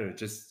doesn't matter.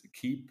 Just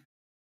keep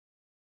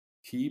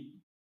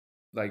keep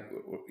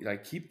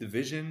the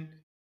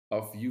vision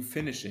of you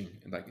finishing,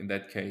 like in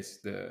that case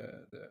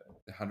the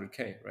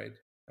 100K, right,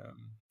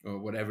 or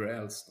whatever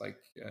else, like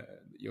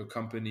your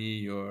company,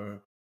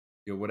 your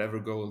whatever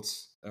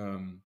goals,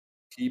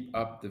 keep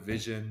up the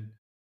vision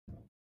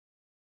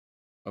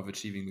of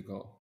achieving the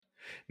goal.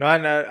 No,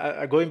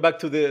 and going back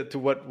to the to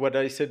what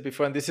I said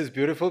before, and this is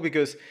beautiful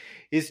because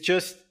it's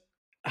just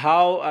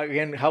how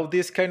again how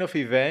these kind of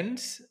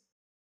events,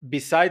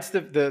 besides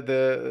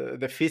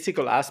the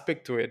physical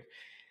aspect to it,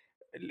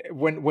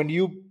 when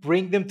you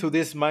bring them to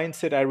this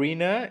mindset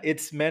arena,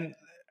 it's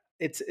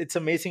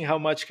amazing how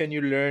much can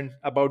you learn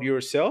about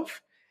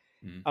yourself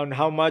Mm. and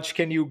how much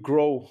can you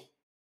grow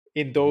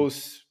in Hmm.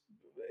 those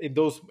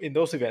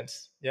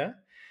events. Yeah.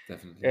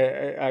 Definitely.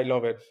 I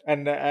love it,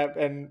 and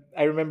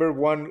I remember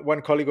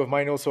one colleague of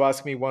mine also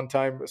asked me one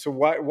time, so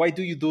why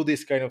do you do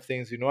these kind of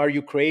things? Are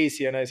you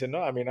crazy? And I said,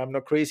 no, I mean, I'm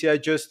not crazy.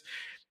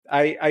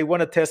 I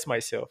want to test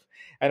myself.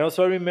 And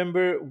also I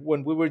remember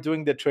when we were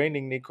doing the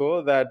training,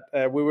 Nico, that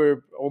we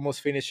were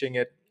almost finishing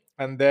it,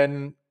 and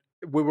then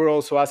we were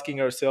also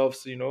asking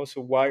ourselves,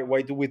 so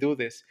why do we do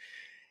this?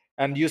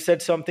 And you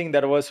said something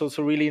that was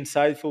also really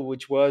insightful,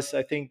 which was,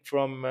 I think,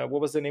 from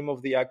what was the name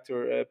of the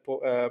actor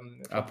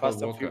from Paul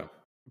Fast and Walker. Furious?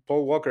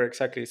 Paul Walker,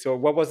 exactly. So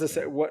what was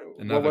the Yeah. what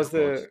Another was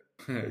quote.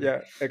 the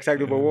yeah,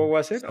 exactly, but what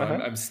was it? So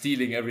I'm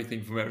stealing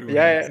everything from everyone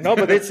Yeah, yeah, else. no,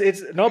 but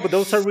it's no, but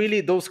those are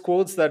really those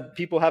quotes that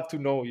people have to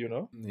know.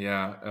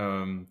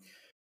 Yeah,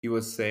 he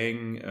was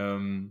saying,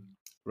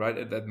 right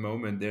at that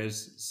moment, there's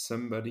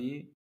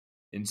somebody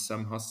in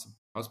some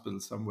hospital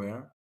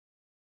somewhere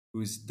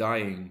who's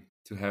dying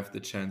to have the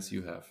chance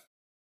you have.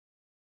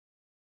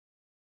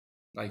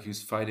 Like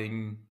who's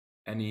fighting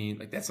any,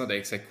 like that's not the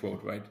exact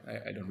quote, right?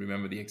 I don't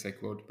remember the exact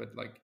quote, but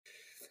like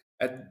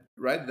at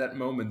right at that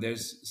moment,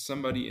 there's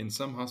somebody in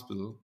some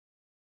hospital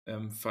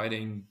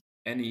fighting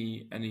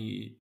any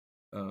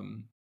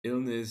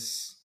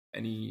illness,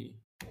 any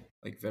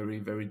like very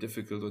very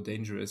difficult or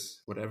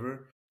dangerous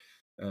whatever.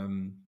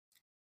 Um,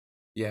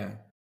 yeah,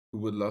 who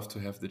would love to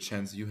have the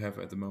chance you have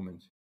at the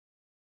moment,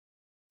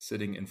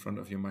 sitting in front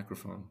of your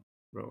microphone,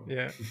 bro?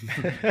 Yeah.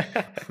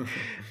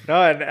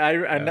 No, and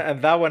Yeah.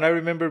 and that one I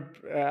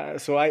remember.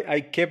 So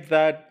I kept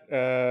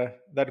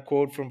that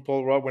quote from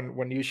Paul Rudd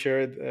when you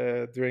shared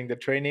during the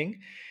training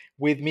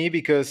with me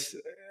because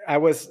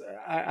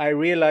I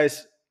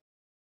realized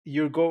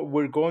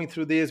we're going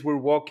through this, we're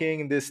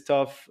walking in this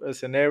tough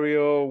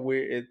scenario.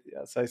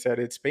 As I said,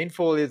 it's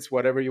painful, it's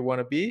whatever you want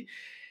to be,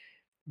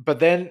 but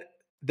then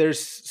there's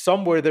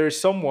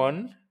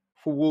someone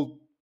who will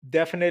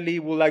definitely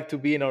would like to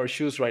be in our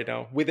shoes right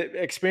now with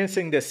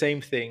experiencing the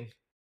same thing,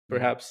 Mm,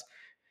 perhaps.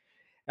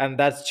 And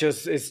that's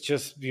just it's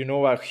just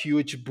a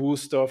huge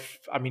boost of,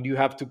 I mean, you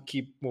have to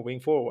keep moving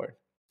forward,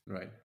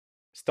 right.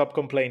 stop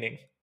complaining.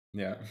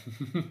 Yeah.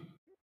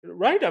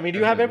 Right, I mean,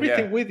 you have Definitely. Yeah.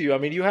 everything with you. I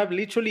mean, you have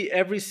literally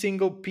every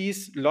single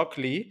piece,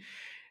 luckily,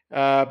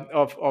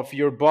 of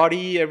your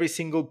body, every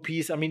single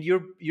piece. I mean,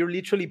 you're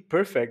literally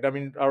perfect. I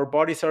mean, our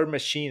bodies are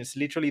machines,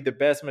 literally the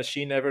best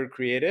machine ever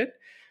created.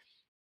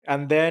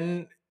 and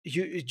then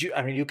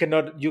I mean, you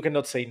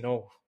cannot say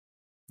no,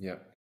 Yeah.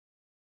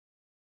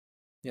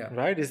 Yeah.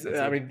 right? That's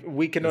I it. mean,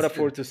 we cannot That's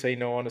afford it. to say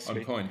no, On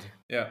honestly. point.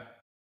 Yeah.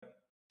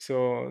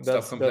 So Stop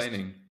that's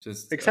complaining.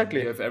 Just you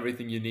exactly, have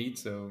everything you need,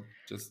 so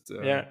just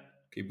yeah,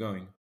 keep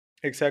going.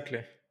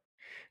 exactly.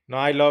 No,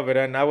 I love it,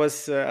 and I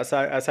was as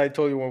I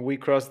told you when we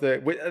crossed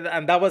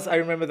and that was, I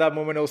remember that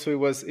moment also. It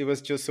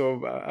was just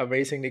so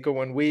amazing, Nico,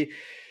 when we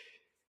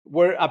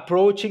were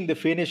approaching the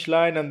finish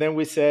line, and then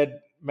we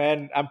said,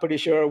 "Man, I'm pretty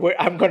sure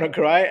I'm gonna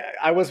cry."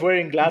 I was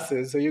wearing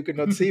glasses, so you could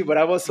not see, but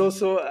I was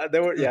also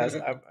there were yes,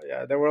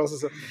 yeah, there were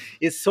also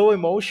it's so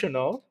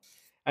emotional,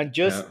 and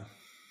Yeah. just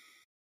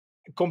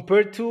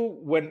compared to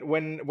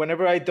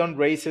whenever I done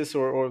races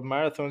or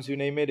marathons, you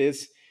name it,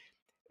 is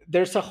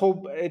there's a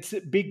whole it's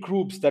big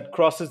groups that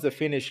crosses the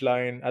finish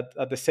line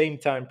at the same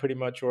time pretty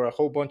much, or a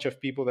whole bunch of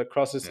people that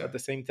crosses Yeah. at the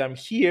same time.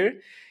 Here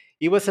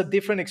it was a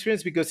different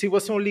experience because it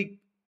was only,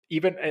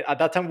 even at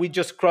that time, we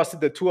just crossed it,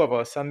 the two of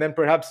us, and then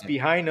perhaps Yeah.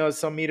 behind us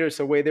some meters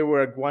away there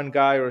were one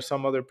guy or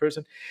some other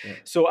person. Yeah.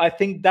 So I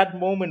think that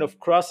moment of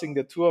crossing,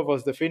 the two of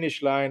us, the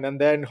finish line, and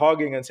then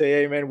hugging and say,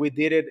 "Hey man, we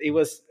did it," it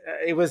was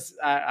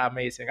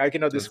amazing. I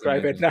cannot Just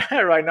describe it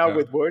amazing. right now Yeah.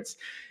 with words.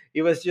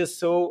 It was just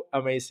so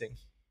amazing,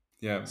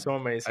 Yeah. so I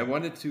amazing.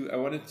 wanted to. I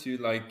wanted to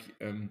like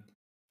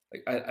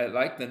I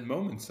liked that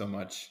moment so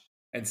much,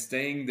 and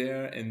staying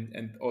there,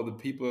 and all the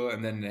people,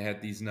 and then they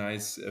had these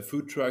nice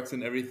food trucks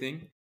and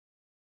everything.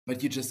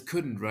 But you just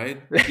couldn't,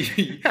 right?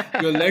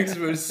 Your legs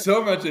were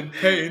so much in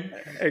pain.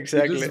 You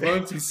Exactly. just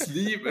want to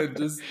sleep and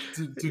just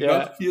to Yeah,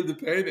 not feel the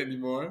pain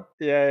anymore.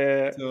 yeah,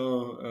 yeah,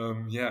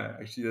 So yeah,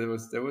 actually,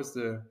 that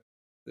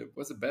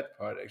was a bad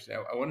part. Actually,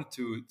 I wanted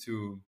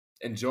to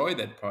enjoy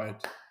that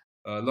part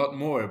a lot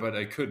more, but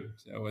I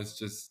couldn't. I was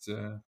just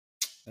yeah.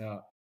 yeah.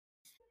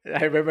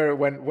 I remember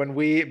when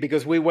we,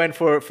 because we went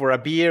for a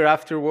beer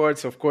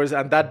afterwards, of course,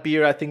 and that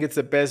beer, I think it's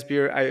the best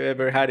beer I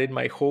ever had in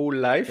my whole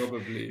life.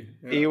 Probably,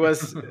 It yeah.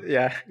 was,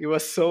 yeah, it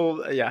was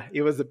so, yeah,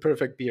 it was the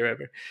perfect beer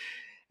ever.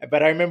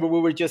 But I remember we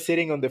were just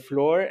sitting on the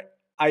floor.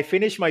 I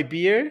finished my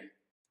beer.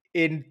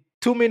 In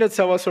 2 minutes,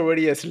 I was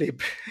already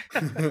asleep.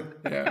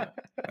 Yeah.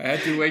 I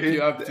had to wake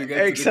you It- up to get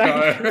to the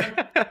exactly.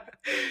 car.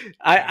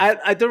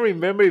 I don't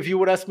remember if you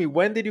would ask me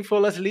when did you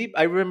fall asleep.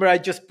 I remember I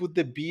just put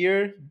the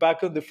beer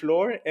back on the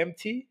floor,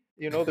 empty.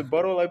 The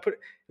bottle I put,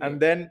 Yeah. and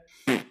then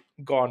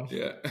gone.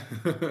 Yeah.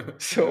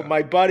 So Yeah.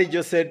 my body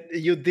just said,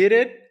 "You did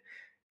it.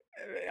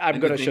 I'm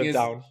And the gonna thing shut is,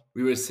 down."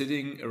 we were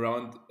sitting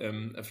around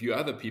a few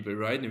other people,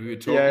 right? And we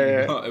were talking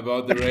Yeah,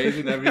 about the race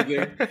and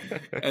everything. yeah.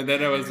 And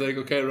then I was like,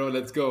 okay, Ro,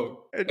 let's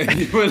go. And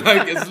you were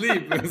like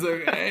asleep. I was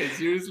like, hey, I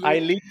seriously?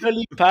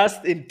 literally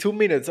passed in 2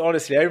 minutes.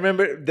 Honestly, I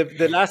remember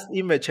the last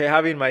image I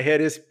have in my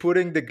head is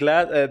putting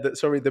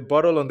the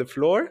bottle on the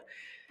floor,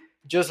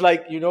 just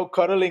like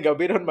cuddling a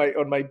bit on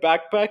my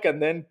backpack,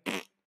 and then Yeah.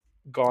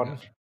 gone.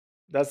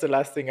 That's the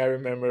last thing I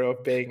remember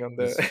of being on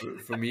Because the.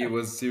 for me, it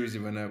was seriously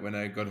when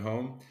I got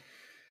home,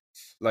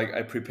 like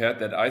I prepared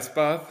that ice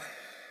bath.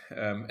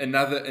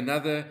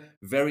 Another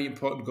very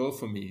important goal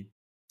for me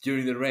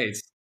during the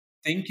race.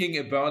 Thinking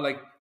about like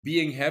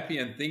being happy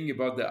and thinking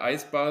about the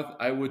ice bath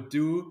I would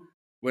do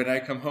when I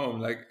come home.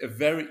 Like a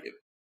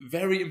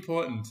very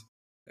important.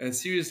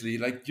 Seriously,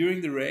 like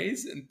during the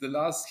race and the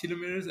last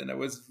kilometers, and I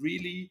was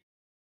really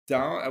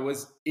down. I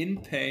was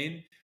in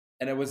pain,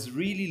 and I was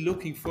really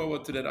looking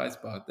forward to that ice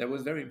bath. That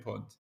was very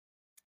important.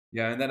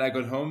 Yeah, and then I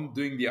got home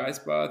doing the ice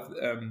bath,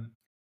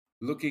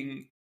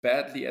 looking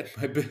badly at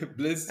my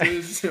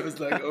blisters. I was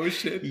like, oh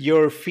shit.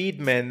 Your feet,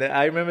 man.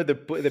 I remember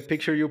the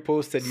picture you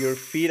posted. Your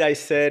feet. I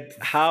said,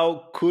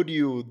 "How could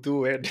you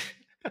do it?"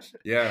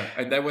 Yeah,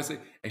 and that was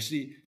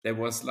actually that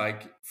was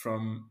like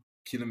from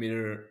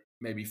kilometer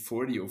maybe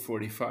 40 or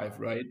 45,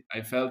 right?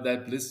 I felt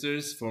that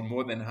blisters for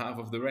more than half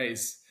of the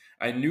race.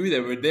 I knew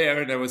they were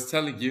there, and I was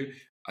telling you,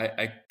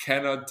 I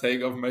cannot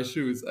take off my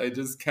shoes. I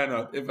just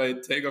cannot. If I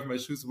take off my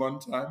shoes one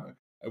time,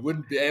 I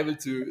wouldn't be able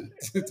to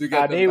get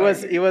And them it back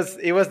was it again. was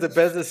it was the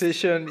best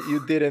decision. You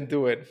didn't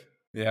do it.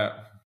 Yeah,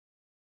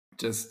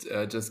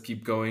 just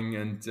keep going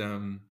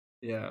and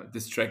yeah,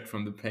 distract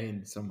from the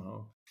pain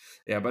somehow.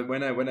 Yeah, but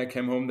when I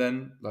came home,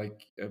 then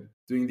like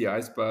doing the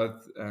ice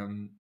bath,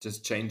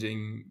 just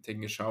changing,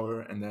 taking a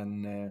shower, and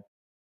then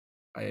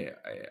I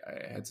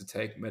had to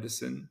take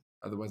medicine,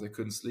 otherwise I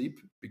couldn't sleep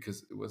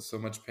because it was so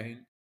much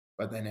pain.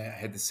 But then I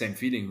had the same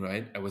feeling,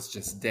 right? I was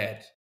just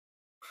dead.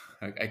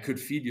 Like I could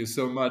feel you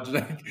so much,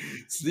 like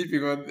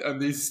sleeping on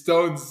these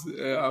stones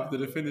after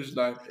the finish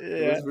line.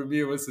 It Yeah. was for me.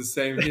 It was the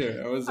same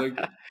here. I was like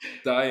You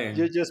dying.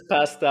 just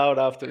passed out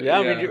after. Yeah,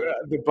 I mean, Yeah,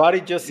 the body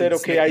just said, in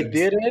 "Okay, I seconds.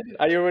 did it.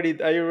 I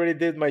already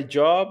did my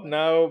job.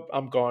 Now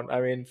I'm gone.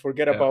 I mean,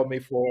 forget Yeah, about me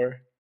for."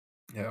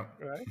 yeah,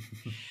 Right.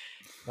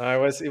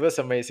 It was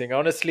amazing.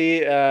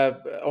 Honestly,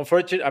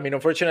 unfortunately,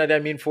 I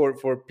mean,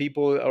 for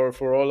people or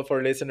for all of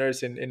our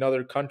listeners in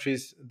other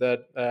countries that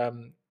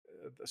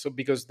so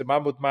because the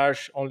Mammoth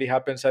March only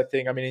happens, I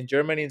think, I mean, in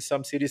Germany, in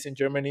some cities in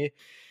Germany,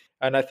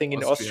 and I think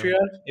Austria.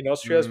 In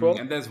Austria as well.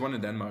 And there's one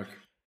in Denmark.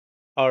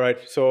 All right.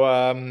 So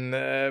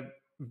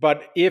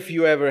but if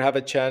you ever have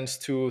a chance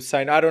to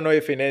sign, I don't know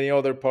if in any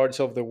other parts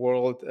of the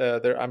world,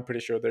 there, I'm pretty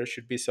sure there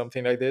should be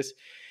something like this.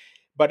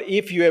 But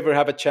if you ever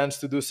have a chance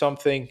to do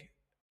something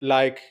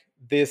like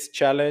this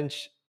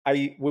challenge,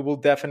 I we will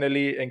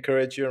definitely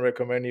encourage you and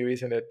recommend you,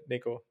 isn't it,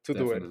 Nico, to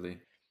do it. Definitely.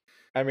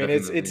 I mean,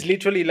 it's Definitely.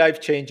 literally life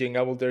changing.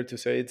 I will dare to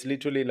say it's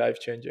literally life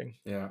changing.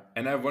 Yeah.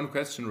 And I have one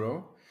question,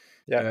 Ro.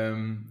 Yeah.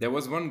 There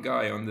was one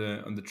guy on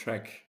the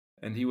track,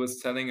 and he was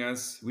telling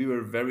us we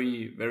were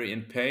very, very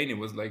in pain. It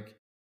was like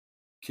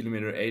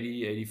kilometer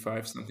 80,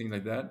 85, something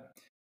like that.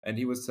 And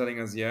he was telling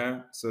us,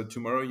 yeah, so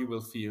tomorrow you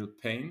will feel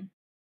pain.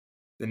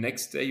 The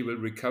next day you will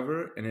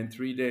recover, and in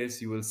 3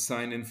 days you will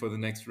sign in for the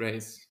next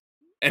race.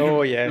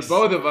 Oh And the yes.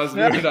 both of us,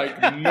 we were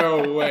like,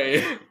 no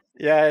way.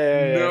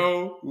 Yeah.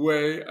 No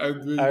way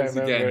I'm doing I this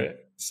remember again.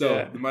 it.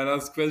 So my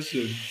last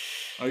question,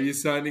 are you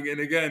signing in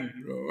again,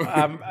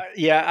 bro?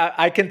 Yeah,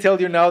 I can tell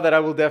you now that I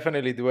will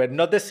definitely do it.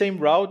 Not the same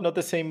route, not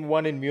the same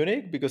one in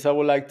Munich, because I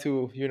would like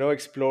to,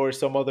 explore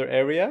some other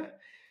area.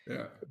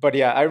 Yeah. But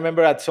yeah, I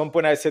remember at some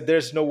point I said,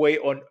 "There's no way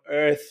on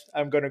earth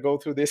I'm gonna go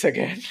through this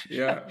again."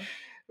 Yeah.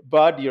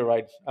 But you're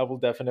right. I will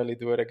definitely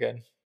do it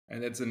again.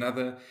 And that's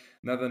another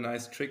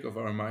nice trick of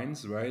our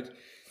minds, right?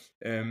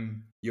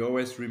 You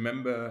always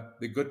remember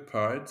the good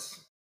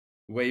parts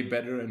way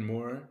better and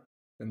more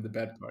than the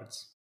bad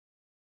parts.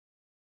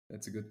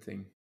 That's a good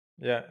thing.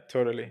 Yeah,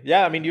 totally.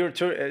 Yeah, I mean,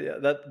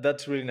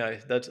 that's really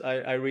nice.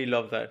 I really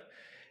love that,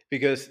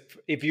 because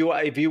if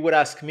you would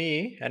ask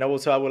me, and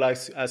also I will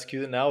ask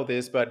you now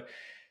this, but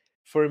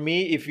for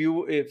me, if you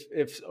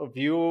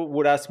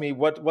would ask me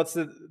what's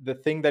the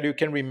thing that you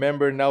can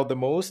remember now the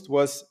most,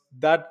 was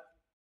that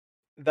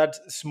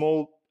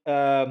small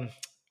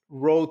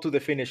road to the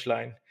finish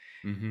line,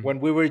 Mm-hmm. when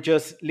we were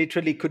just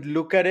literally could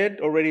look at it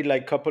already,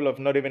 like couple of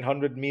not even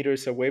 100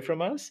 meters away from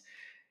us,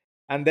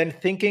 and then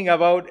thinking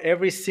about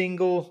every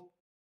single,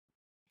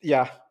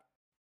 yeah,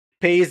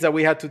 pace that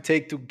we had to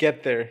take to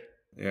get there.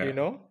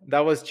 Yeah.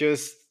 That was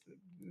just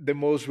the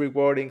most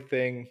rewarding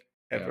thing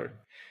Yeah. ever.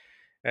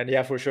 And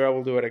yeah, for sure I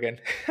will do it again.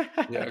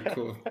 Yeah,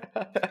 cool.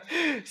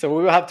 So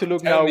we will have to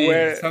look Tell now me,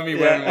 where, tell me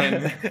where yeah.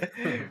 and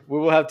when. We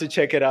will have to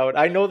check it out.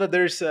 I know that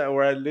there's,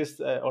 or at least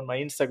on my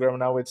Instagram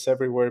now, it's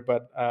everywhere,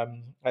 but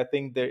I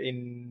think there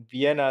in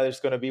Vienna there's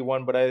going to be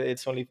one, but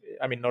it's only,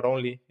 I mean, not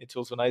only, it's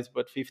also nice,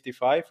 but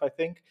 55, I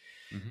think.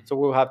 Mhm. So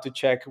we'll have to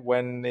check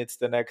when it's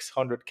the next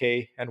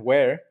 100K and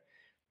where,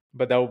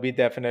 but that will be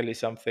definitely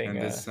something.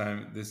 And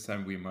this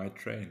time we might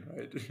train,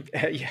 right?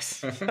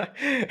 Yes.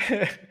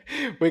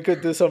 We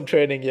could do some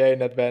training, yeah,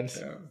 in advance.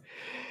 Yeah.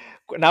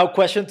 Now,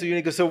 question to you,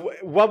 Nico. So,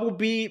 what would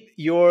be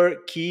your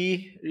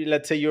key,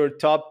 let's say, your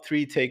top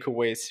 3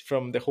 takeaways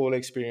from the whole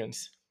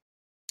experience?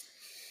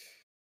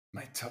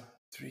 My top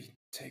 3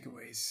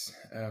 takeaways.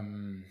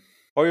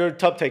 Or your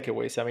top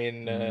takeaways? I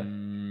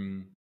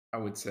mean, I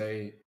would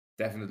say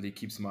definitely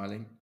keep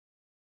smiling.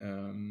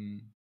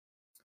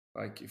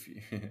 Like if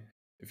you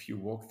if you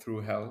walk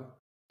through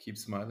hell, keep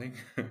smiling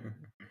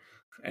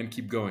and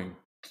keep going.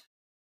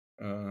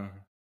 Uh,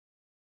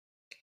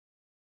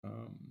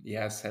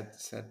 yeah, set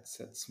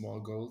small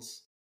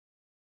goals,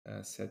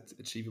 set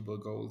achievable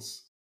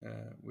goals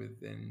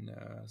within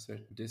a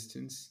certain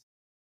distance,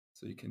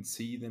 so you can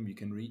see them, you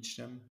can reach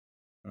them.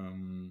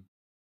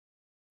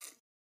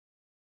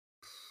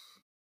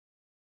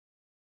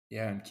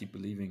 Yeah, and keep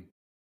believing,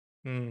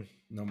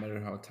 no matter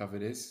how tough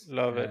it is.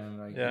 Love it. And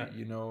like Yeah.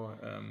 you know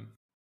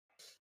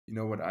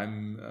what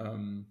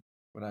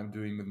I'm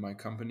doing with my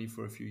company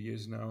for a few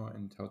years now,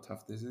 and how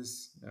tough this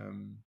is.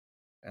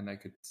 And I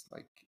could,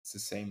 like, it's the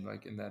same,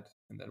 like in that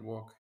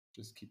walk.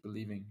 Just keep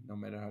believing, no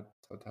matter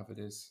how tough it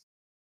is,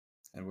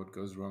 and what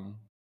goes wrong.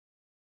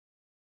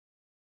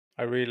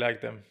 I really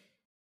like them.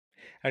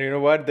 And you know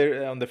what?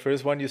 There, on the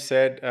first one, you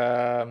said,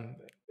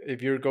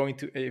 if you're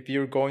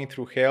going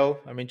through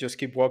hell, I mean, just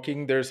keep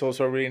walking. There's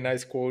also a really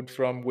nice quote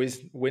from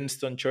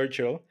Winston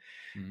Churchill,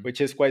 Mhm. which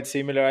is quite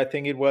similar. I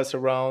think it was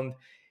around,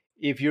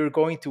 if you're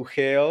going to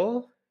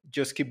hell,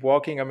 just keep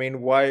walking. I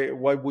mean, why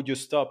would you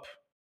stop?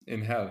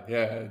 In hell,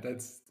 yeah,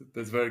 that's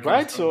very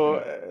Right? comes from,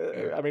 So,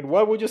 yeah, I mean,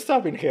 why would you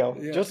stop in hell?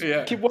 yeah, Just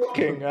yeah, keep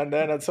walking, and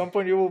then at some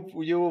point you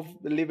will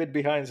leave it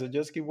behind. So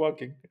just keep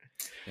walking.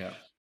 yeah,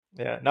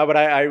 Yeah, no, but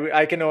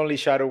I can only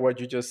shadow what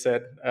you just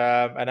said,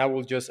 and I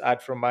will just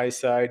add from my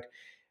side,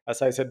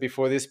 as I said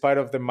before, this part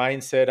of the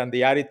mindset and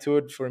the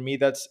attitude, for me,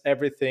 that's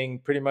everything,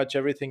 pretty much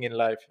everything in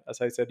life. As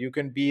I said, you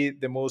can be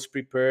the most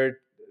prepared,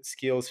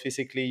 skills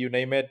physically, you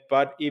name it,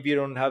 but if you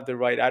don't have the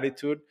right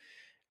attitude,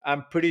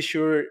 I'm pretty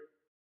sure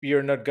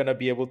you're not gonna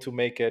be able to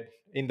make it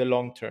in the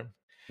long term.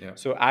 yeah,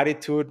 So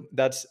attitude,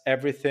 that's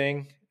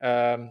everything,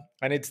 and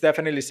it's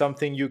definitely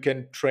something you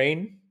can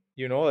train.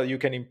 That you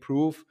can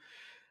improve.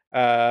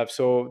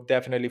 So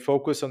definitely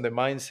focus on the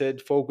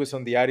mindset, focus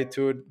on the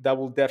attitude. That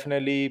will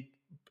definitely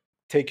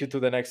take you to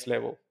the next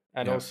level.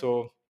 And yeah,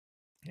 also,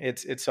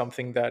 it's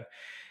something that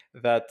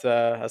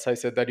as I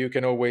said, that you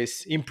can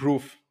always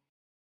improve.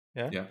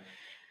 Yeah. yeah.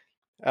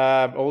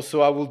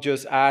 Also, I will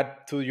just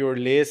add to your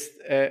list.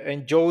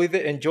 Enjoy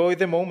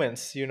the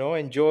moments.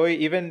 Enjoy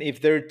even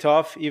if they're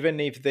tough, even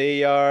if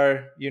they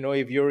are.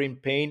 If you're in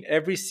pain,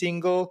 every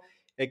single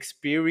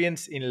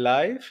experience in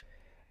life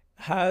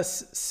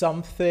has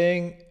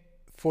something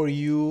for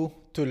you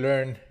to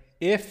learn.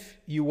 If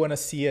you want to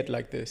see it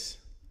like this,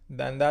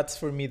 then that's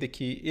for me the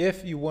key.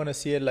 If you want to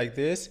see it like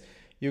this,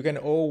 you can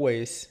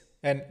always,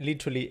 and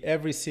literally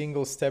every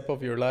single step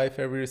of your life,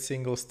 every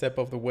single step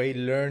of the way,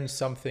 learn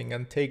something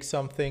and take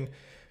something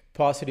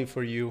positive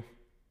for you.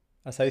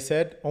 As I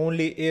said,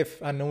 only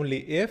if and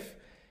only if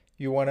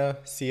you want to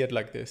see it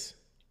like this.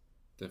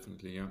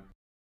 Definitely, yeah.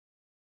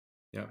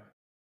 Yeah.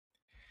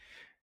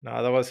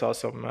 No, that was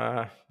awesome.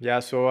 Yeah,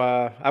 so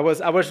I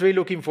was really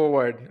looking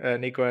forward,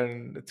 Nico,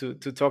 and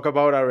to talk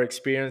about our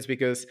experience,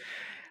 because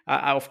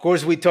of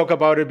course we talk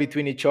about it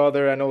between each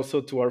other and also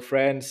to our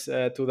friends,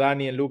 to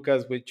Danny and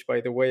Lucas. Which,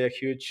 by the way, a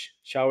huge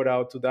shout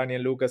out to Danny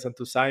and Lucas, and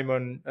to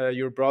Simon,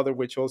 your brother.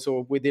 Which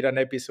also we did an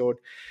episode,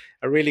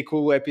 a really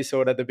cool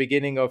episode at the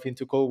beginning of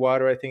Into Cold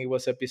Water. I think it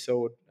was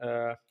episode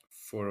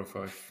 4 or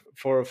 5.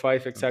 4 or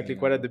 5, exactly, Something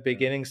quite like at the that, yeah.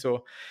 beginning.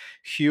 So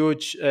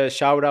huge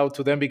shout out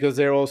to them, because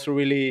they're also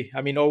really,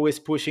 always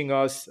pushing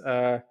us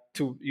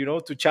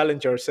to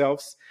challenge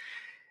ourselves.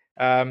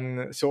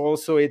 So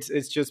also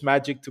it's just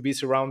magic to be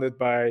surrounded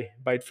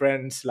by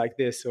friends like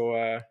this.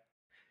 So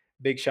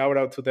big shout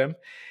out to them.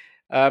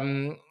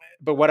 um,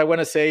 but what I want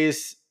to say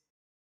is,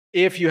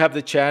 if you have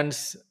the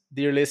chance,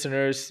 dear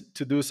listeners,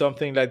 to do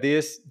something like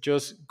this,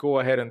 just go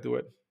ahead and do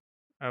it.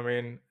 I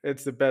mean,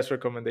 it's the best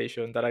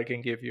recommendation that I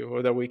can give you,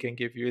 or that we can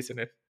give you, isn't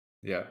it?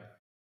 Yeah,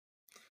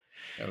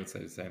 I would say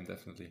the same,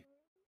 definitely.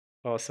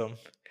 Awesome.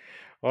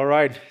 All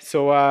right.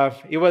 So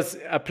it was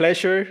a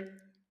pleasure,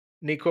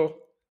 Nico,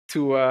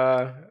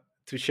 to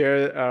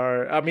share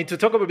to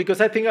talk about,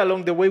 because I think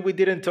along the way we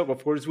didn't talk.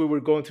 Of course, we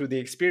were going through the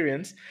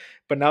experience,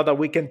 but now that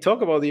we can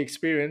talk about the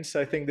experience,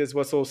 I think this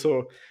was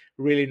also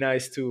really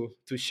nice to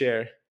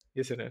share,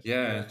 isn't it?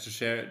 Yeah, to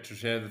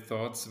share the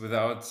thoughts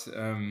without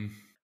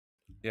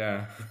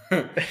yeah,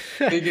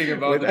 thinking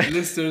about With the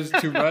blisters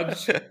too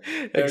much. They're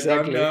gone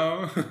exactly.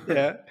 now.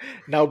 Yeah.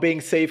 Now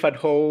being safe at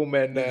home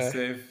and Being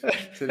safe,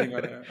 sitting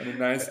on a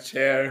nice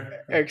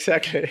chair.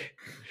 exactly.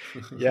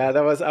 Yeah,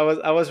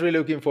 I was really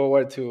looking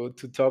forward to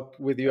talk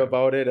with you Yeah.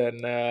 about it.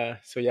 And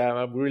so yeah,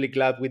 I'm really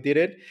glad we did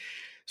it.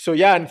 So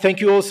yeah, and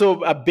thank you also,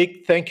 a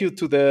big thank you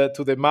to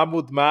the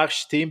Mahmoud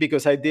Marsh team,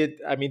 because they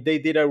did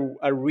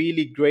a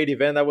really great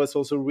event. I was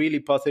also really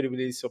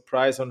positively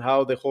surprised on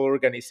how the whole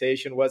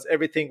organization was.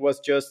 Everything was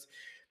just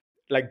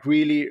like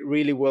really,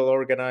 really well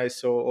organized.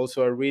 So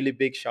also a really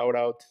big shout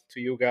out to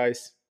you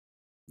guys.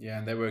 Yeah,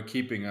 and they were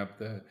keeping up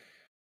the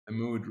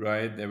mood,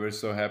 right? They were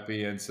so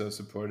happy and so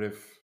supportive.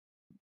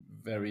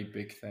 Very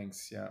big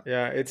thanks. Yeah.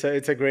 Yeah, it's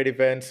a great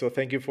event. So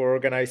thank you for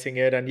organizing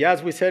it. And yeah,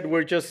 as we said,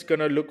 we're just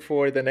gonna look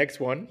for the next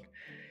one,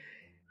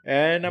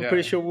 and I'm pretty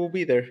Yeah. sure we'll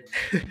be there.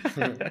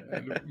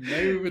 And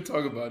maybe we will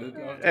talk about it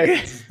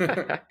afterwards.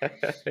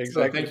 So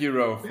Exactly. thank you,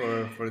 Ro,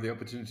 for the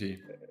opportunity.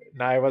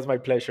 No, it was my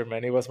pleasure,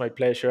 man. It was my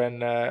pleasure.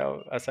 And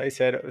as I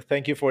said,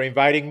 thank you for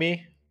inviting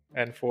me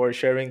and for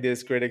sharing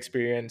this great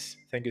experience.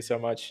 Thank you so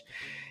much.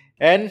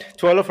 And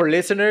to all of our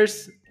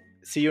listeners,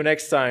 see you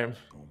next time.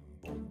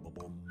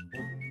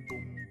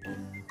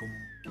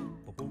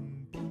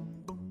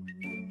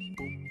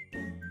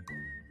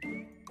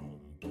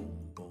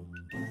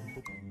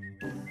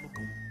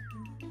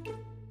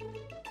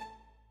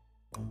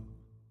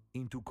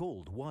 Into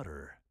Cold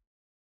Water.